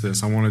miss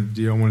this. I want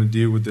to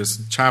deal with this.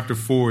 Chapter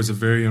 4 is a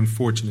very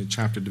unfortunate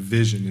chapter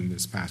division in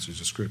this passage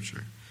of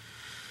Scripture.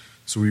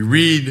 So we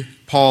read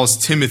Paul's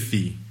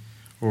Timothy,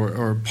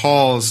 or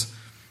Paul's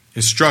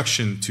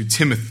instruction to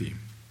Timothy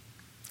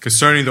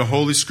concerning the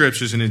Holy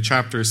Scriptures. And in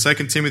chapter 2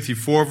 Timothy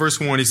 4, verse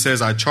 1, he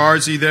says, I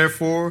charge thee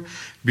therefore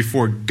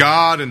before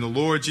God and the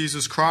Lord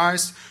Jesus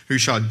Christ, who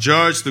shall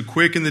judge the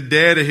quick and the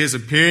dead at his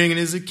appearing in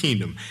his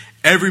kingdom.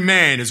 Every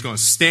man is going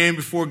to stand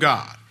before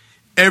God.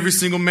 Every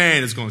single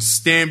man is going to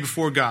stand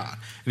before God.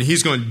 And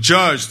he's going to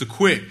judge the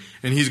quick,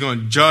 and he's going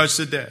to judge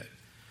the dead.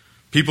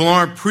 People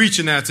aren't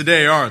preaching that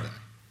today, are they?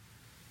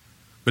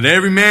 But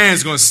every man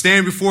is going to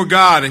stand before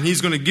God, and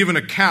he's going to give an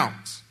account.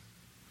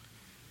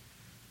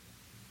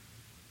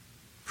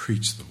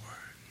 Preach the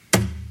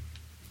word.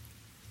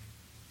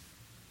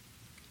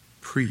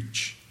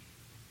 Preach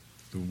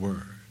the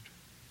word.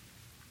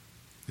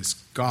 This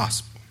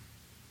gospel,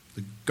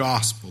 the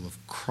gospel of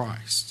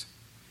Christ,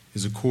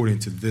 is according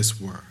to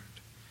this word.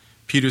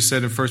 Peter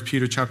said in 1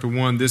 Peter chapter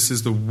 1, this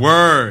is the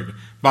word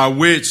by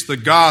which the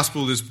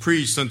gospel is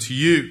preached unto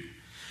you.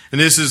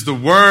 And this is the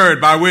word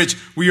by which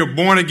we are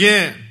born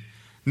again,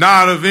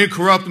 not of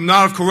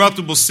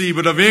corruptible seed,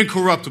 but of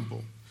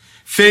incorruptible.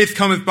 Faith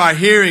cometh by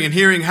hearing, and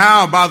hearing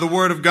how? By the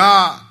word of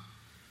God.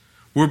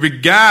 We're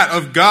begat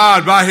of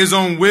God by his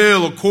own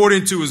will,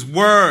 according to his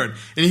word.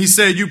 And he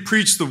said, you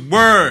preach the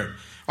word.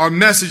 Our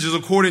message is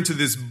according to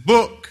this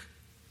book.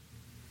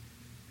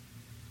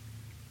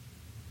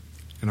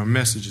 And our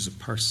message is a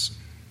person.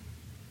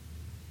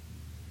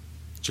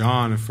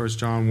 John in 1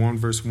 John 1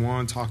 verse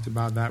 1 talked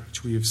about that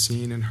which we have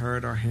seen and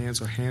heard, our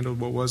hands are handled.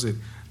 What was it?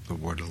 The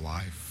word of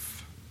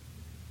life.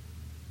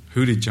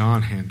 Who did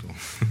John handle?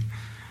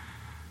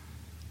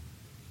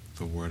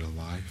 The word of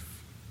life.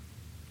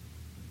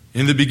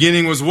 In the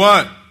beginning was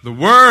what? The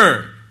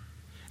Word.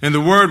 And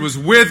the Word was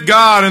with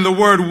God, and the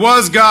Word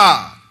was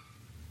God.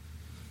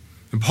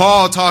 And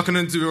Paul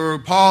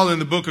in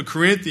the book of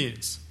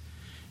Corinthians,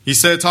 he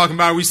said,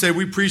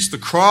 we preach the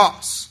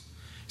cross.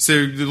 He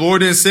said, the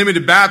Lord didn't send me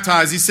to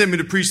baptize, He sent me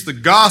to preach the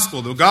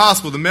gospel,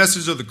 the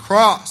message of the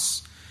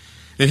cross.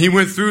 And he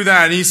went through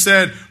that, and he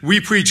said,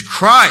 we preach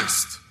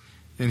Christ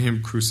and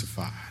Him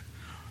crucified.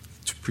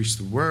 To preach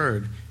the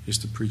Word is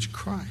to preach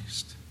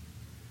Christ.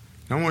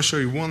 Now I want to show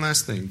you one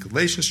last thing.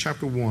 Galatians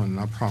chapter 1, and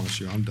I promise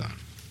you I'm done.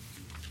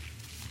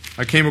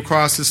 I came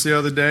across this the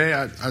other day.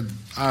 I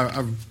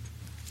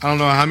don't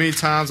know how many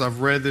times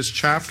I've read this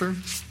chapter,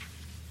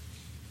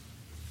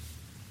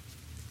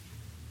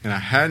 and I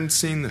hadn't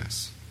seen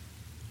this.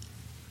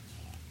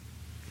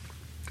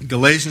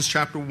 Galatians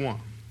chapter 1.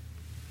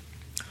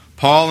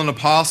 Paul, an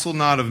apostle,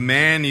 not of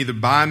man, neither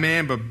by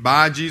man, but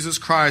by Jesus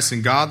Christ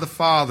and God the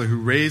Father, who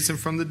raised Him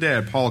from the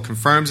dead. Paul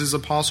confirms his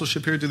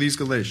apostleship here to these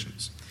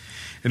Galatians.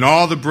 And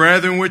all the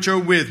brethren which are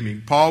with me.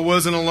 Paul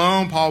wasn't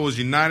alone. Paul was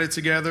united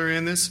together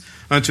in this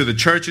unto the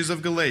churches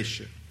of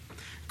Galatia.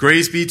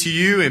 Grace be to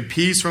you and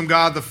peace from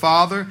God the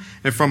Father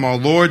and from our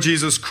Lord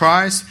Jesus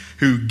Christ,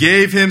 who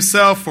gave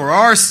Himself for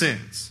our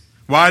sins.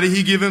 Why did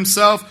He give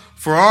Himself?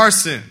 For our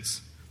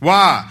sins.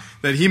 Why?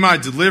 That He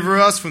might deliver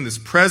us from this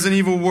present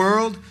evil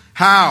world.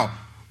 How?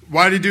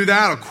 Why did He do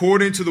that?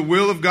 According to the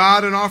will of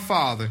God and our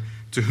Father,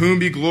 to whom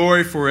be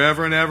glory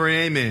forever and ever.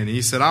 Amen. And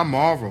he said, I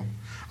marvel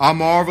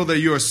that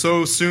you are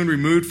so soon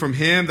removed from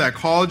Him that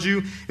called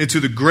you into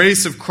the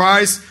grace of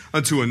Christ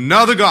unto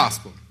another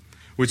gospel,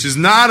 which is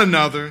not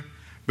another,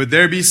 but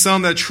there be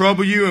some that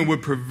trouble you and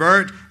would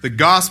pervert the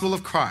gospel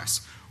of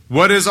Christ.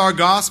 What is our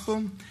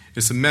gospel?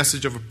 It's a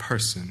message of a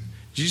person.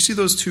 Did you see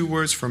those two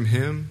words, from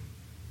Him?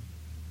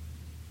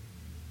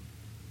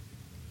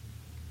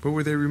 What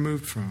were they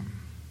removed from?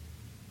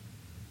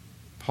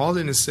 Paul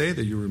didn't say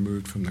that you're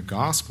removed from the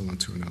gospel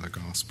unto another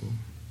gospel.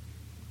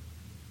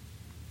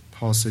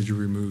 Paul said you're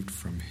removed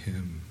from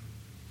Him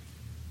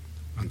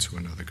unto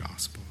another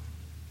gospel.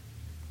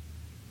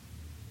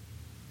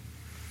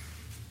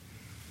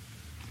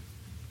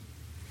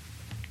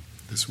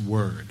 This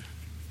word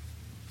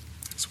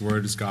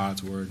is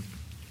God's word.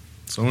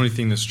 It's the only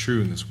thing that's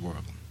true in this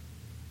world.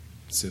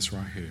 It's this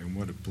right here. And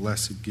what a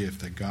blessed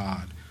gift that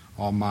God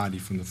Almighty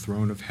from the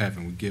throne of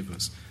heaven would give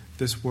us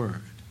this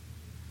word.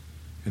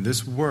 And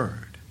this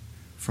word,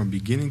 from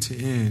beginning to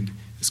end,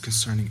 is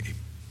concerning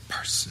a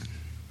person.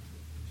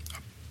 A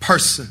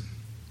person.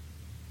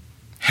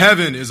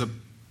 Heaven is a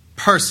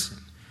person.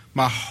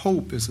 My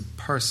hope is a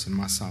person.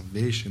 My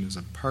salvation is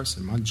a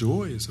person. My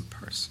joy is a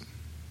person.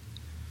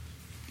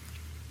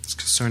 It's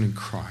concerning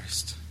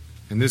Christ.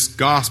 And this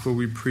gospel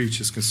we preach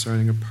is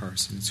concerning a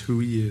person. It's who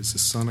He is, the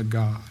Son of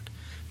God,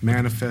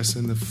 manifest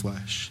in the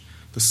flesh,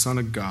 the Son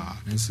of God.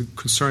 And it's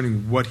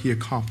concerning what He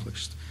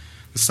accomplished,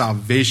 the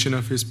salvation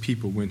of His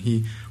people when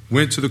He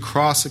went to the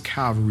cross of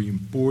Calvary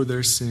and bore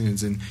their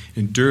sins and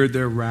endured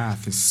their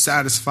wrath and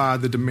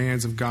satisfied the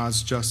demands of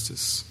God's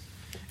justice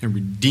and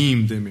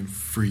redeemed them and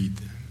freed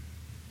them.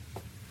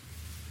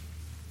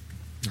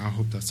 I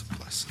hope that's a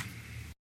blessing.